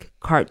like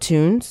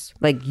cartoons,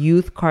 like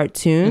youth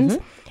cartoons,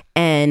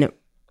 and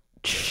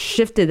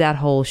shifted that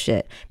whole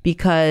shit,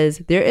 because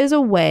there is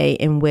a way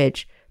in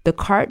which the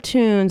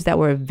cartoons that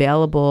were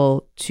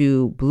available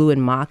to Blue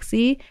and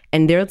Moxie,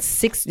 and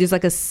there's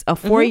like a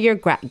 4-year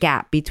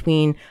gap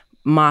between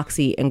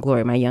Moxie and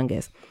Glory, my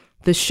youngest.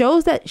 The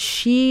shows that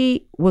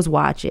she was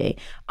watching,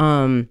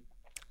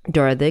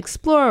 Dora the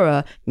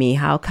Explorer,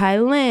 Mihao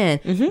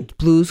Kai-Lan,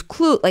 Blue's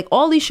Clues, like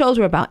all these shows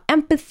were about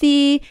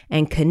empathy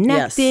and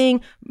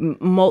connecting,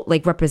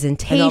 like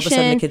representation. And all of a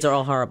sudden the kids are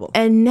all horrible.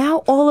 And now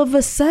all of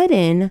a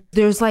sudden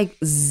there's like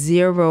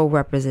zero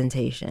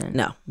representation.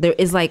 No. There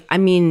is like, I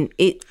mean,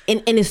 it's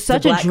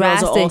such a drastic. The black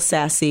girls are all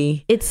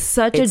sassy. It's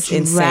such a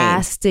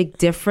drastic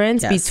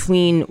difference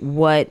between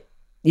what,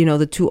 you know,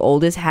 the 2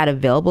 oldest had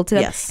available to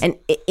them. Yes. And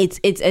it's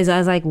as I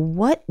was like,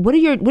 what are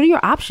your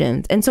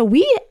options? And so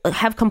we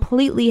have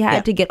completely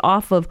had to get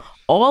off of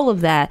all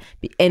of that,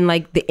 and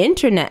like the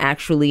internet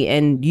actually,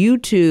 and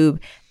YouTube,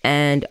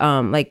 and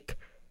like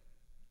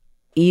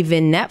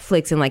even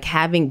Netflix, and like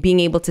being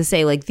able to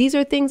say like, these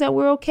are things that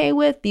we're okay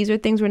with, these are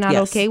things we're not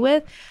okay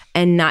with,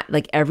 and not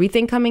like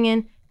everything coming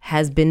in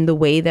has been the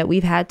way that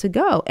we've had to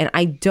go. And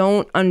I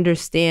don't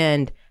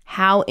understand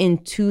how in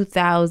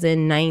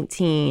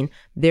 2019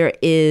 there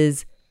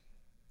is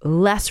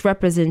less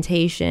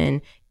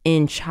representation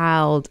in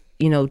child,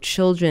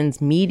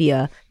 children's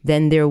media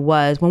than there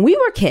was when we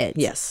were kids.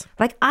 Yes.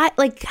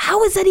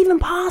 How is that even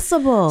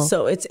possible?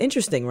 So it's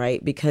interesting,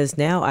 right? Because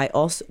now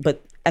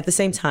but at the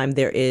same time,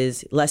 there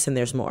is less and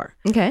there's more.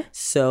 Okay.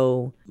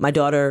 So my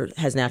daughter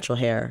has natural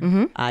hair.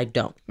 I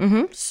don't.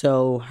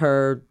 So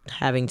her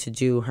having to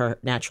do her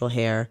natural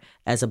hair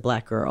as a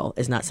Black girl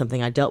is not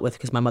something I dealt with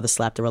because my mother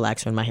slapped a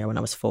relaxer in my hair when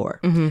I was 4.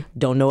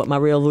 Don't know what my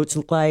real roots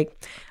look like.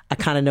 I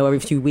kind of know every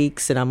few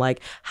weeks, and I'm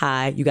like,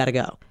 hi, you got to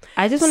go.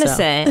 I just want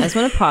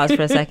to pause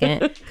for a second,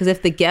 because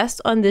if the guests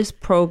on this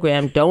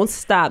program don't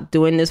stop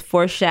doing this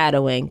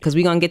foreshadowing, because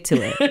we're going to get to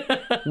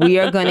it. We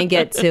are going to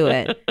get to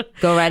it.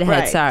 Go right ahead.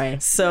 Right. Sorry.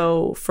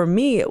 So for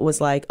me, it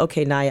was like,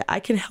 okay, Naya, I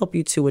can help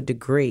you to a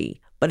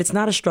degree, but it's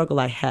not a struggle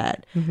I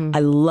had. I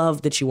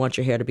love that you want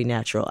your hair to be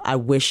natural. I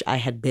wish I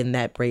had been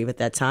that brave at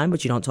that time,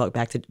 but you don't talk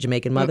back to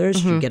Jamaican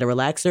mothers. You get a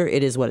relaxer.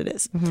 It is what it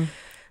is.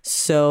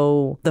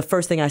 So the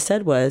first thing I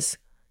said was,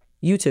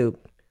 YouTube.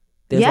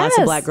 There's lots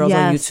of Black girls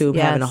on YouTube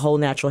having a whole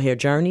natural hair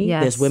journey.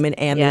 There's women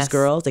and there's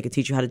girls. They can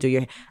teach you how to do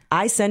your hair.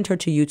 I send her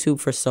to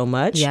YouTube for so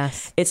much.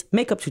 It's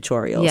makeup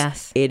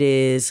tutorials. It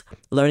is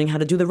learning how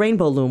to do the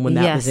rainbow loom when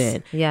that was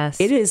in.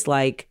 It is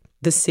like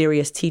the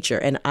serious teacher.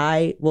 And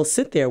I will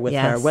sit there with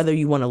her, whether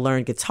you want to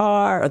learn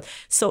guitar.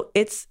 So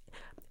it's,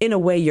 in a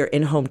way, your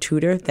in-home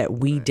tutor that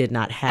we did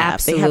not have.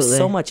 Absolutely. They have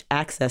so much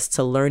access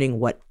to learning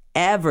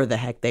whatever the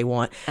heck they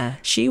want.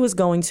 She was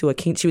going to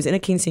she was in a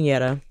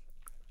quinceañera.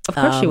 Of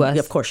course she was.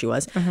 Of course she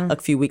was. A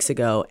few weeks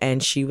ago.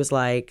 And she was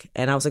like,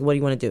 and I was like, what do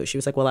you want to do? She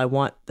was like, well, I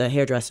want the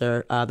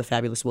hairdresser, the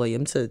Fabulous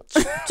William, to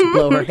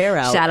blow her hair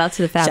out. Shout out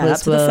to the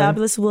Fabulous William. The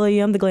Fabulous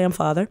William, the glam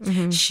father.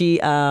 She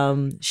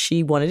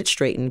wanted it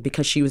straightened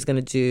because she was going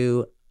to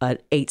do an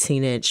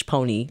 18-inch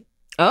pony.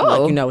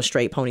 Oh. Like, a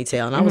straight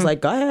ponytail. And I was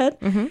like, go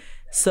ahead.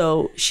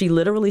 So she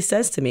literally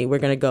says to me, we're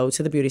going to go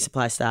to the beauty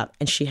supply stop.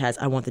 And she has,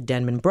 I want the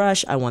Denman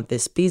brush. I want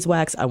this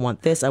beeswax. I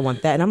want this. I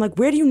want that. And I'm like,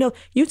 where do you know?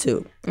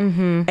 YouTube.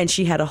 And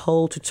she had a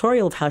whole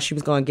tutorial of how she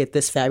was going to get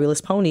this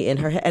fabulous pony in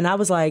her head. And I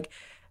was like,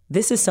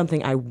 this is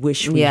something I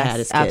wish we had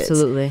as kids.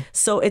 Absolutely.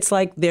 So it's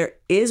like there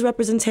is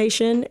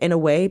representation in a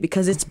way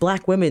because it's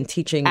Black women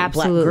teaching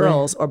Black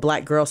girls or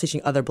Black girls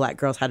teaching other Black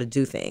girls how to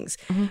do things.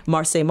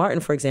 Marseille Martin,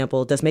 for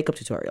example, does makeup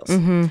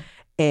tutorials.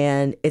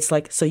 And it's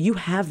like, so you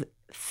have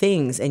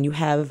things and you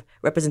have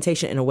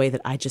representation in a way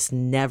that I just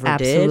never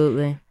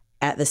did.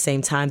 At the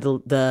same time,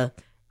 the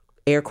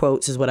air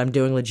quotes is what I'm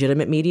doing,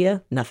 legitimate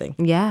media, nothing.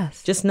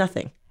 Just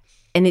nothing.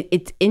 And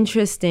it's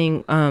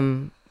interesting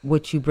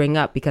what you bring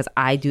up because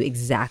I do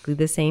exactly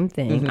the same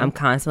thing. I'm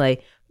constantly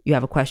like, you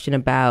have a question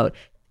about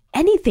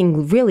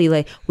anything really,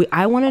 like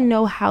I want to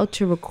know how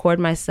to record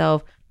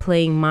myself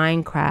playing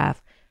Minecraft.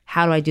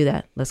 How do I do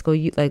that? Let's go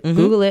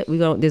Google it.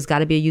 There's got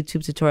to be a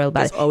YouTube tutorial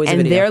about it. Always and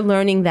a video. They're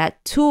learning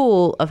that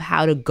tool of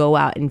how to go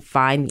out and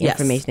find the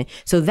information.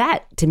 So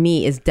that to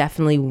me is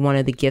definitely one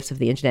of the gifts of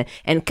the internet.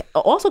 And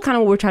also kind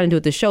of what we're trying to do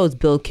with the show is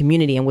build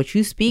community. And what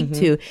you speak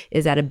to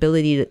is that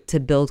ability to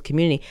build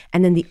community.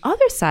 And then the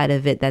other side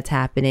of it that's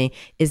happening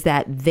is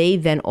that they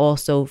then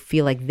also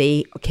feel like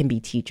they can be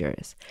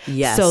teachers.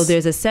 So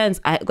there's a sense,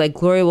 like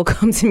Gloria will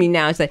come to me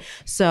now. She's like,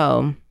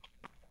 so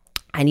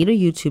I need a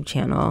YouTube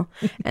channel.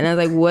 And I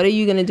was like, what are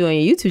you going to do on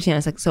your YouTube channel?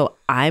 It's like, so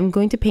I'm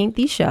going to paint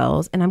these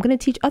shells and I'm going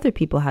to teach other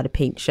people how to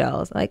paint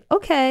shells. Like,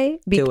 okay.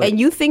 And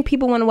you think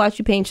people want to watch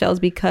you paint shells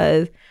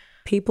because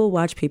people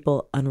watch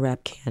people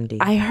unwrap candy.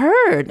 I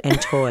heard.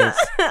 And toys.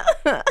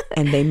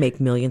 And they make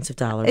millions of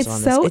dollars on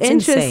this. So it's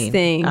interesting.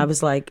 Insane. I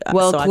was like,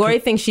 well, so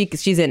Gloria thinks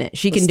she's in it.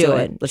 She can do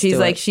it. She's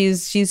like,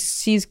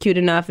 she's cute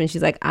enough. And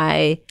she's like,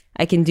 I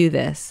can do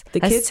this. The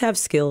kids have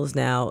skills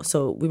now.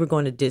 So we were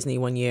going to Disney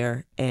one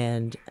year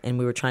and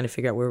we were trying to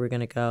figure out where we were going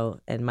to go.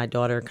 And my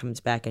daughter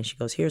comes back and she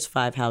goes, here's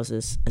 5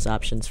 houses as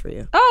options for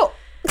you. Oh.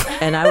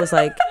 And I was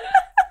like,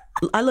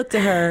 I looked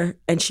at her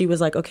and she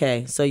was like,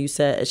 okay, so you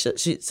said,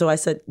 so I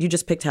said, you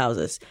just picked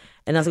houses.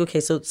 And I was like,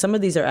 okay, so some of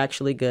these are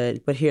actually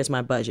good, but here's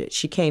my budget.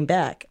 She came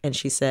back and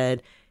she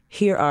said,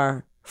 here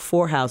are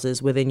 4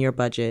 houses within your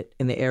budget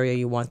in the area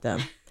you want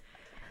them.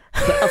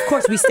 But of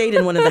course, we stayed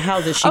in one of the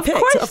houses she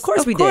picked. Of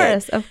course we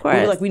did. Of course.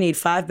 We were like, we need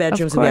 5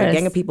 bedrooms. We had a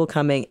gang of people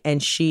coming.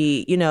 And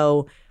she,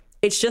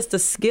 it's just a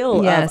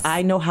skill of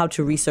I know how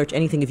to research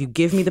anything. If you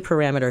give me the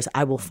parameters,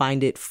 I will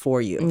find it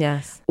for you.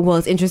 Yes. Well,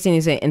 it's interesting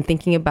to say, and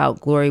thinking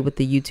about Gloria with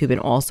the YouTube and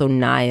also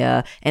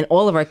Naya and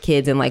all of our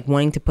kids and like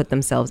wanting to put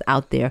themselves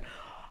out there.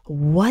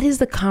 What is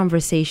the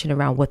conversation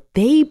around what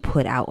they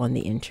put out on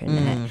the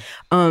internet?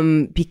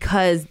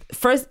 Because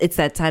first it's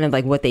that kind of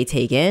like what they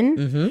take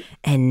in.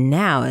 And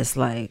now it's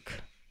like,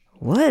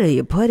 what are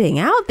you putting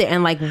out there?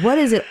 And like, what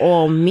does it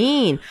all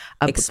mean?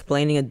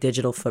 Explaining a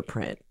digital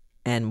footprint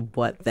and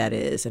what that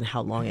is and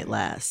how long it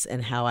lasts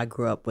and how I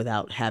grew up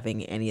without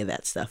having any of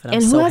that stuff. And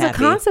I'm who so has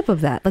happy. A concept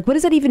of that? Like, what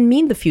does that even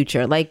mean, the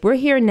future? Like, we're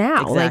here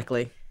now.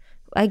 Exactly.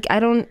 Like I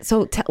don't,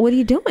 so what are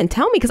you doing?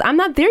 Tell me, because I'm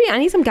not there yet. I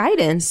need some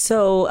guidance.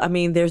 So, I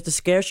mean, there's the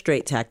scare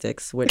straight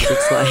tactics, which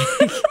it's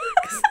like,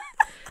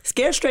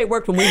 Scared Straight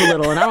worked when we were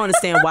little, and I don't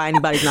understand why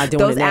anybody's not doing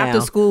Those it now.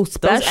 after-school Those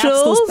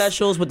after-school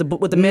specials with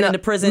the men in the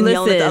prison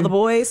yelling at the other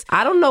boys.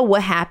 I don't know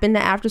what happened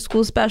to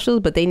after-school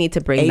specials, but they need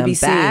to bring them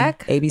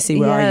back. ABC,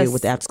 where are you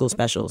with the after-school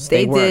specials?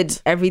 They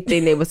did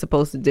everything they were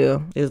supposed to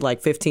do. It was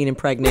like 15 and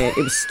Pregnant.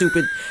 It was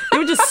stupid. They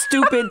were just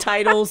stupid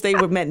titles. They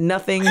meant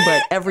nothing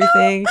but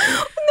everything.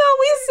 No,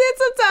 we said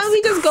sometimes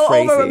we just go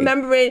over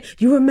remembering.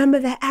 You remember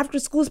that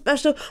after-school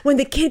special when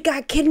the kid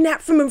got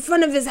kidnapped from in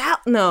front of his house?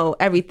 No,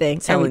 everything.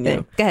 Telling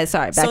everything. you. Go ahead.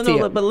 Sorry. Back to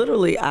you. But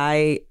literally,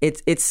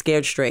 it's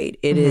Scared Straight.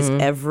 It is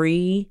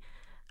every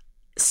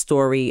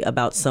story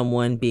about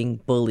someone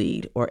being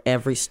bullied, or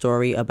every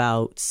story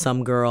about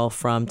some girl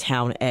from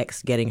Town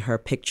X getting her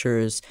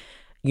pictures,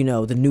 you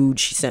know, the nude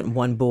she sent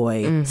one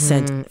boy,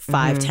 sent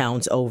 5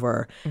 towns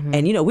over.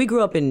 And, you know, we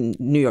grew up in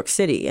New York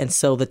City. And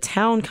so the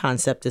town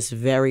concept is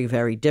very,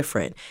 very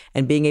different.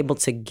 And being able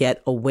to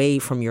get away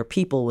from your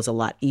people was a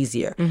lot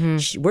easier.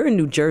 We're in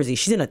New Jersey.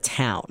 She's in a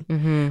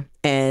town.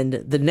 And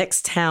the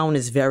next town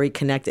is very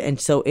connected. And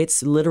so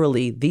it's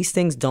literally, these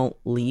things don't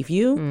leave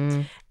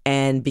you.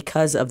 And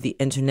because of the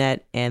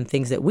internet and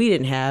things that we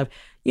didn't have,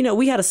 you know,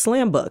 we had a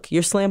slam book.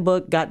 Your slam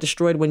book got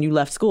destroyed when you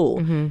left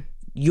school.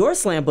 Your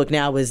slam book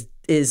now is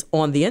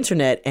on the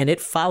internet, and it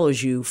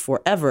follows you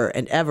forever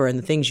and ever, and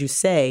the things you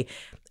say.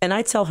 And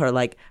I tell her,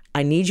 like,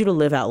 I need you to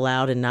live out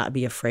loud and not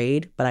be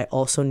afraid, but I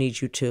also need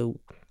you to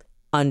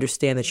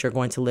understand that you're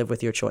going to live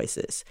with your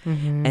choices.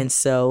 And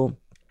so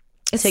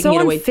it's taking so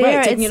it away,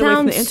 unfair. taking it away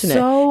from the internet.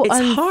 So it's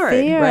unfair. hard,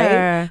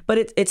 right?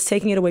 But it's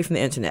taking it away from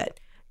the internet.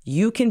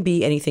 You can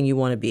be anything you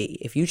want to be.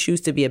 If you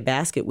choose to be a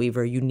basket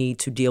weaver, you need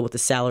to deal with the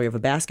salary of a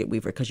basket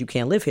weaver because you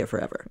can't live here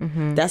forever.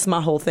 That's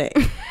my whole thing.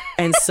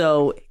 And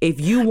so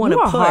if you want to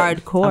put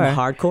hardcore. I'm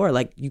hardcore.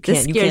 Like you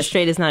can't. Scared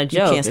Straight is not a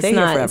joke. You can't stay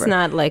here forever. It's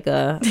not like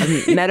a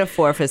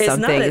metaphor for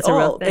something. It's not at a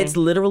real all. thing. It's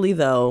literally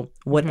though,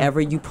 whatever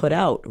you put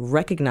out,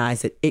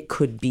 recognize that it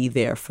could be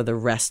there for the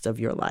rest of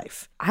your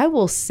life. I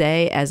will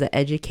say, as an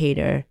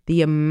educator,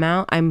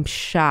 I'm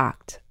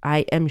shocked. I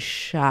am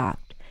shocked.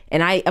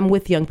 And I am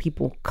with young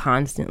people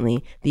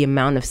constantly, the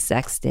amount of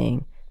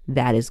sexting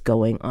that is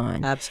going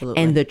on.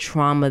 Absolutely. And the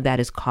trauma that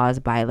is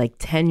caused by like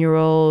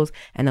 10-year-olds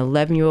and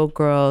 11-year-old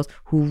girls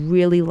who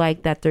really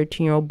like that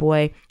 13-year-old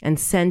boy and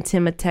sent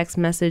him a text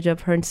message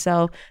of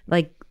herself,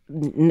 like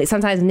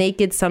sometimes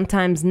naked,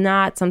 sometimes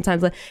not,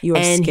 sometimes like, you are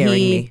and scaring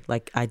me.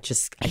 Like I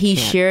he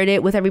can't. shared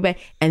it with everybody,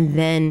 and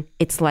then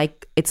it's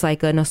like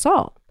an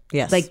assault.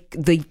 Yes. Like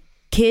the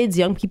kids,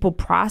 young people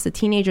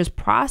teenagers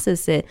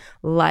process it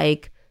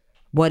like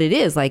what it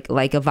is, like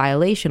a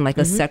violation, like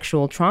a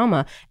sexual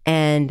trauma,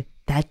 and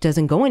that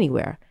doesn't go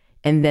anywhere.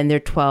 And then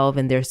they're 12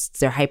 and they're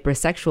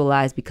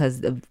hypersexualized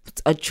because of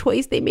a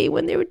choice they made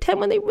when they were 10,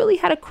 when they really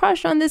had a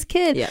crush on this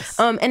kid. Yes.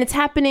 And it's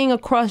happening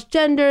across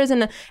genders,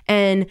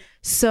 and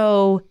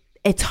so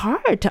it's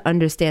hard to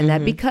understand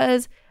that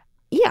because.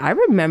 Yeah, I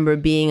remember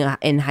being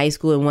in high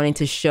school and wanting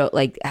to show,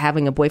 like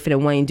having a boyfriend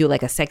and wanting to do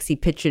like a sexy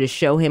picture to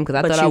show him because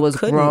I thought I was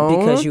grown.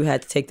 Because you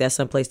had to take that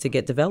someplace to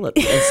get developed,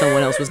 and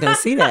someone else was going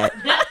to see that.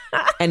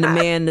 And the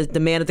man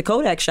at the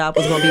Kodak shop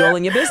was going to be all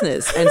in your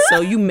business, and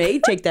so you may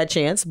take that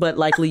chance, but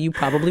likely you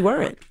probably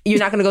weren't. You're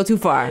not going to go too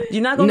far.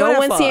 You're not going to go that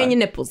far. No one's seeing your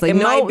nipples. Like it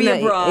might be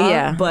a bra,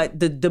 yeah. But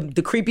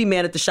the creepy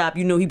man at the shop,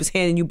 you know, he was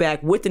handing you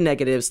back with the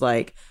negatives.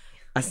 Like,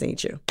 I seen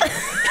you.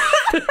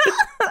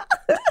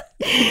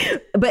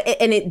 But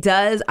it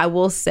does, I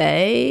will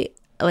say,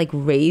 like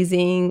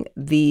raising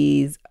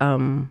these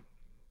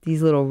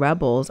little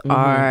rebels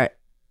are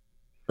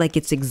like,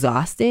 it's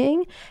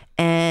exhausting,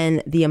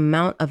 and the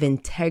amount of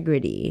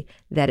integrity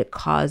that it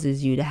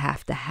causes you to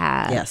have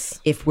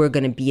if we're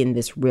going to be in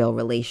this real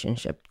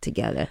relationship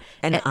together.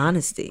 And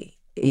honesty.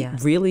 Yeah.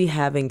 Really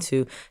having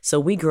to. So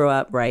we grew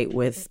up, right,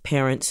 with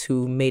parents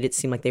who made it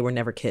seem like they were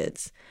never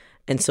kids.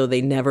 And so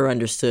they never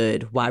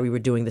understood why we were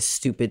doing this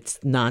stupid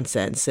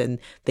nonsense, and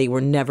they were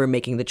never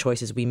making the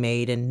choices we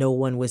made, and no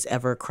one was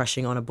ever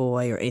crushing on a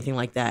boy or anything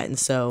like that. And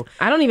so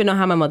I don't even know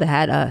how my mother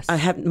had us.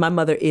 My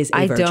mother is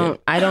a virgin.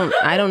 I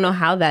don't know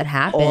how that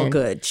happened. All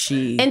good.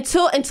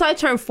 Until I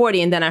turned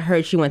 40, and then I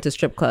heard she went to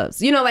strip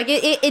clubs. You know, like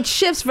it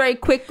shifts very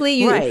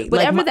quickly. Right.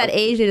 Whatever like that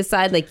age they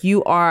decide, like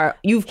you've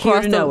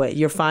crossed it.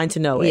 You're fine to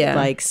know it. Yeah.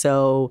 Like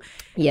so.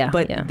 Yeah.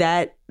 But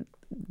yeah.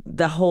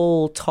 The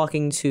whole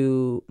talking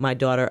to my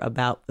daughter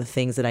about the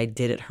things that I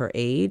did at her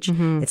age,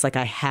 it's like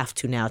I have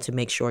to now to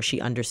make sure she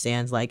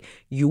understands, like,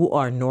 you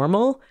are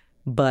normal,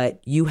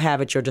 but you have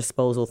at your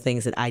disposal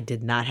things that I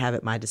did not have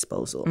at my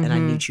disposal, and I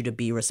need you to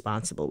be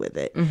responsible with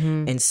it.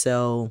 And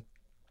so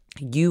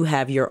you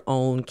have your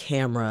own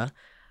camera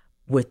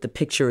with the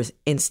picture is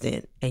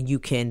instant, and you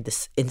can,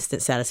 this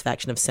instant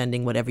satisfaction of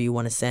sending whatever you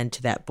want to send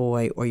to that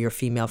boy or your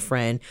female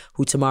friend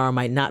who tomorrow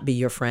might not be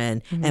your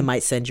friend and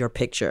might send your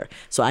picture.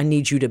 So I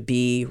need you to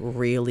be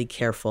really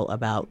careful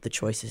about the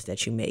choices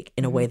that you make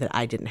in a way that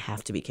I didn't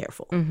have to be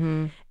careful.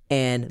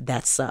 And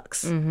that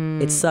sucks.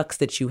 It sucks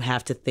that you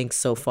have to think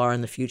so far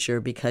in the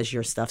future because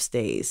your stuff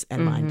stays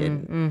and mine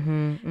didn't.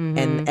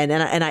 And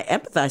I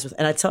empathize with,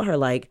 and I tell her,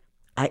 like,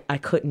 I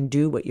couldn't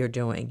do what you're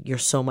doing. You're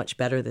so much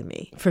better than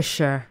me. For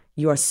sure.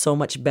 you are so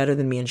much better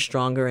than me and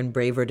stronger and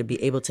braver to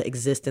be able to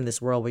exist in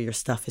this world where your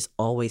stuff is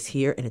always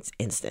here and it's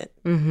instant.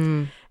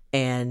 Mm-hmm.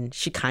 And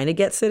she kind of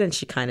gets it and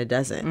she kind of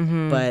doesn't.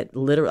 Mm-hmm. But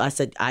literally, I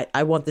said,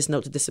 I want this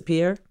note to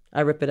disappear.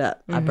 I rip it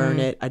up. I burn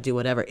it. I do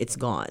whatever. It's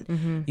gone.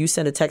 Mm-hmm. You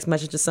send a text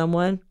message to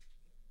someone,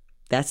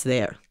 that's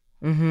there.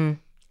 Mm-hmm.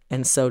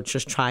 And so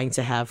just trying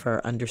to have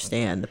her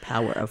understand the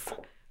power of her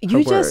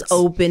You just words.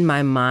 opened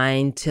my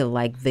mind to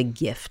like the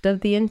gift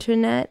of the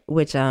internet,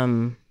 which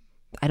I'm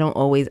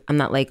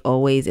not like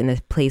always in a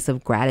place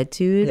of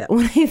gratitude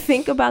when I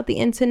think about the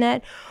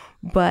internet.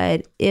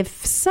 But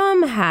if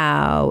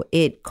somehow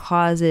it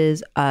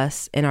causes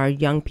us and our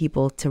young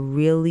people to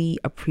really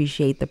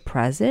appreciate the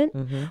present,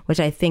 which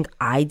I think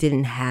I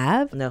didn't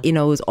have, it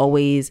was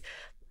always,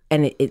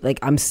 and it like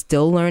I'm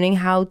still learning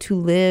how to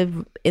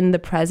live in the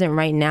present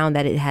right now,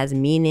 that it has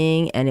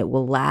meaning and it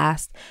will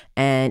last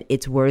and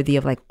it's worthy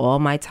of like all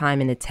my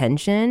time and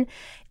attention.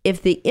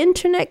 If the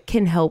internet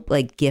can help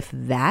like gift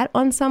that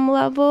on some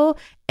level,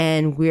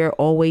 and we're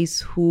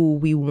always who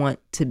we want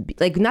to be,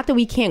 like not that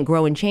we can't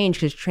grow and change,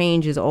 because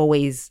change is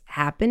always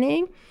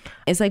happening.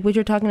 It's like what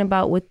you're talking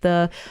about with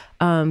the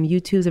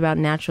YouTubes about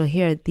natural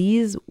hair.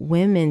 These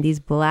women, these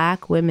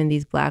black women,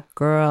 these black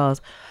girls,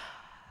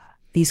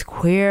 these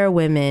queer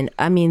women,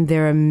 I mean,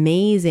 they're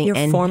amazing.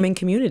 You're forming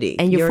community.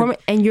 And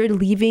you're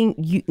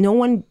leaving, no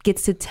one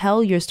gets to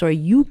tell your story.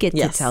 You get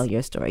to tell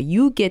your story.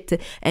 You get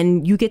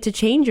to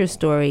change your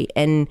story.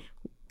 And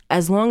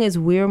as long as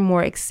we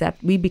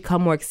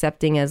become more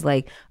accepting as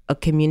like a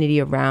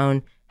community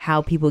around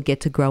how people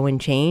get to grow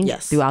and change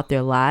throughout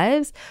their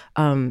lives,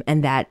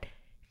 and that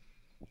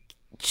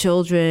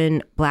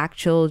children, black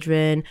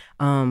children,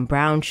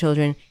 brown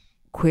children,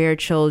 queer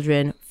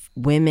children,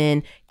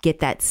 women get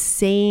that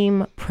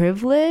same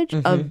privilege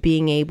of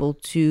being able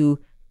to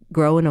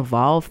grow and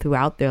evolve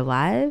throughout their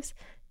lives,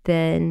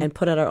 then and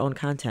put out our own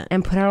content.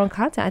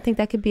 I think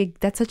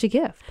that's such a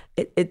gift.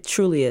 It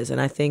truly is. And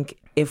I think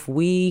if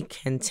we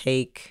can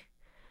take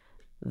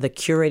the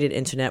curated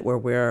internet where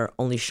we're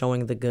only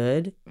showing the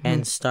good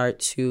and start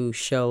to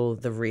show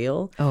the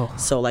real.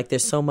 So like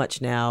there's so much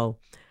now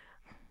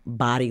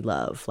body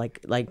love,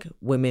 like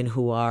women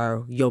who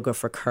are yoga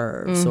for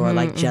curves, or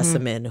like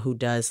Jessamine who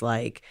does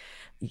like,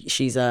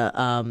 she's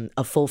a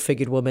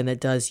full-figured woman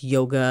that does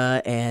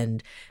yoga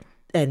and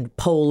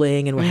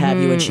polling and what have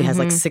you, and she has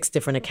like 6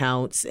 different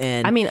accounts.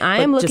 And I mean, I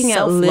am looking at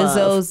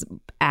Lizzo's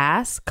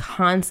ass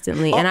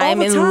constantly, and I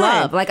am in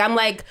love. Like I'm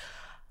like,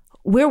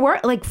 we're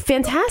like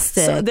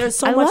fantastic. So there's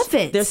so I much, love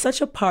it. There's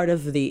such a part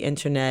of the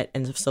internet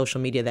and of social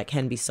media that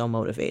can be so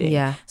motivating.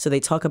 Yeah. So they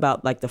talk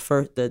about like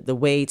the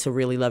way to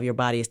really love your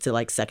body is to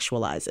like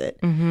sexualize it,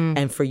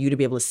 and for you to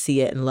be able to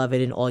see it and love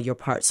it in all your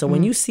parts. So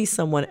when you see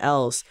someone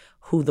else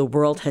who the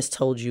world has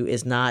told you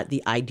is not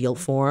the ideal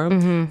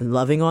form,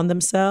 loving on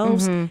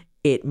themselves,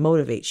 it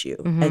motivates you.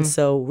 And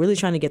so really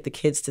trying to get the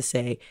kids to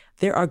say,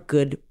 there are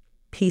good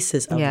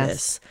pieces of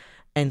this.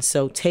 And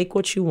so take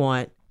what you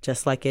want,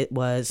 just like it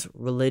was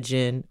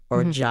religion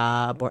or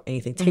job or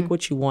anything. Take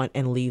what you want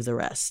and leave the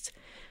rest.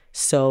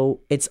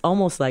 So it's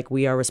almost like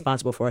we are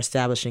responsible for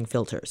establishing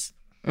filters.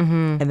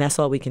 And that's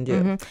all we can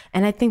do.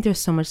 And I think they're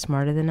so much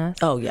smarter than us.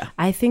 Oh, yeah.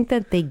 I think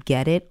that they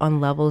get it on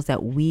levels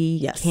that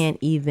we can't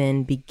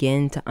even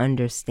begin to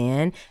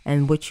understand.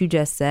 And what you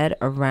just said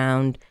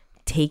around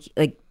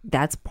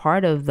that's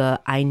part of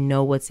the I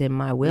know what's in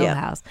my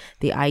wheelhouse.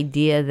 The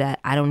idea that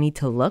I don't need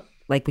to look,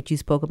 like what you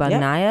spoke about,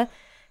 Naya.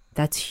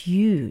 That's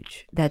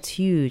huge. That's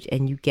huge.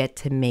 And you get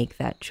to make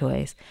that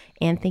choice.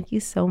 And thank you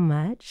so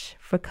much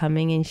for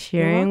coming and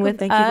sharing with us.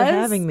 Thank you for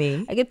having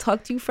me. I could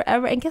talk to you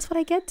forever. And guess what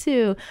I get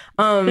to?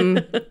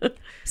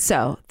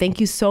 So thank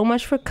you so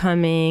much for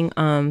coming.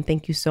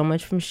 Thank you so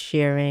much for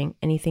sharing.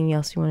 Anything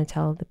else you want to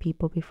tell the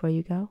people before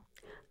you go?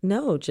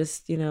 No,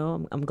 just,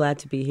 I'm glad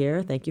to be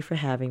here. Thank you for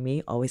having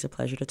me. Always a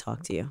pleasure to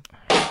talk to you.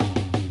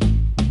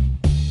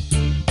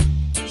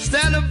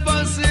 Instead of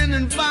fussing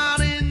and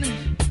fighting.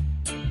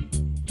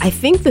 I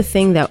think the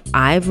thing that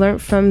I've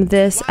learned from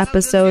this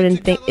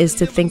episode is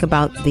to think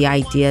about the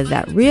idea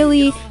that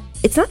really,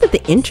 it's not that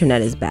the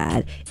internet is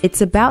bad. It's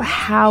about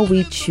how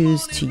we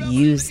choose to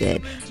use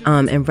it,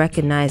 and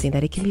recognizing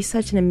that it can be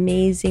such an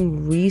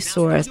amazing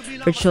resource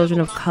for children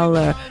of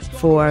color,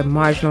 for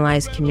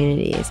marginalized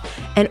communities.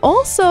 And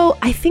also,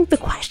 I think the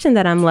question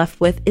that I'm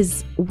left with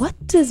is, what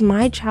does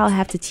my child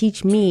have to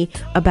teach me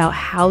about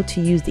how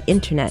to use the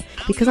internet?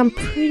 Because I'm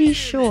pretty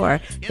sure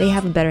they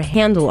have a better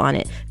handle on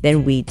it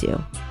than we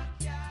do.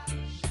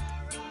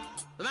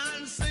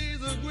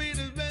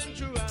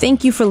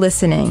 Thank you for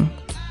listening.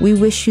 We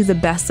wish you the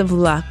best of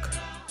luck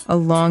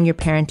along your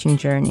parenting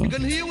journey,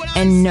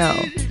 and know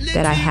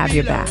that I have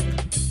your back.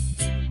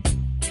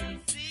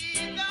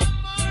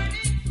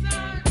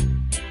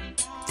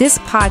 This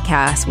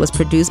podcast was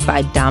produced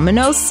by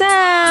Domino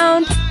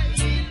Sound.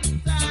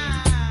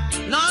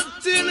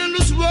 Nothing in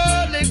this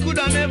world they could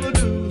never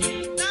do.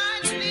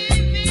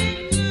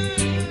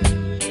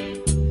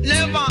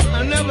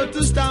 Never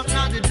to stop,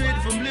 not to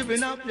dread from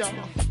living up, y'all.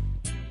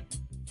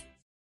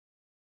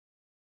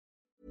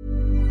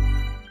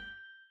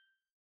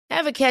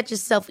 Ever Ever catch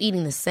yourself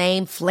eating the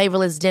same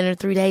flavorless dinner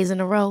 3 days in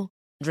a row?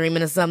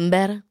 Dreaming of something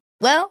better?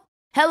 Well,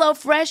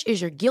 HelloFresh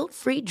is your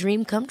guilt-free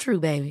dream come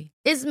true, baby.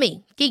 It's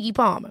me, Keke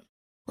Palmer.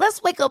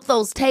 Let's wake up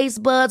those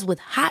taste buds with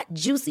hot,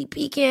 juicy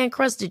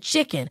pecan-crusted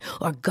chicken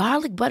or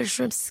garlic butter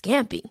shrimp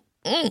scampi.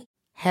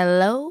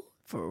 Hello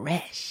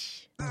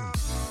Fresh.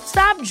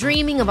 Stop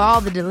dreaming of all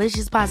the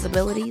delicious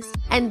possibilities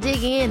and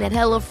dig in at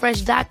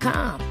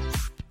HelloFresh.com.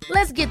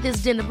 Let's get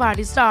this dinner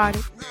party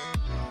started.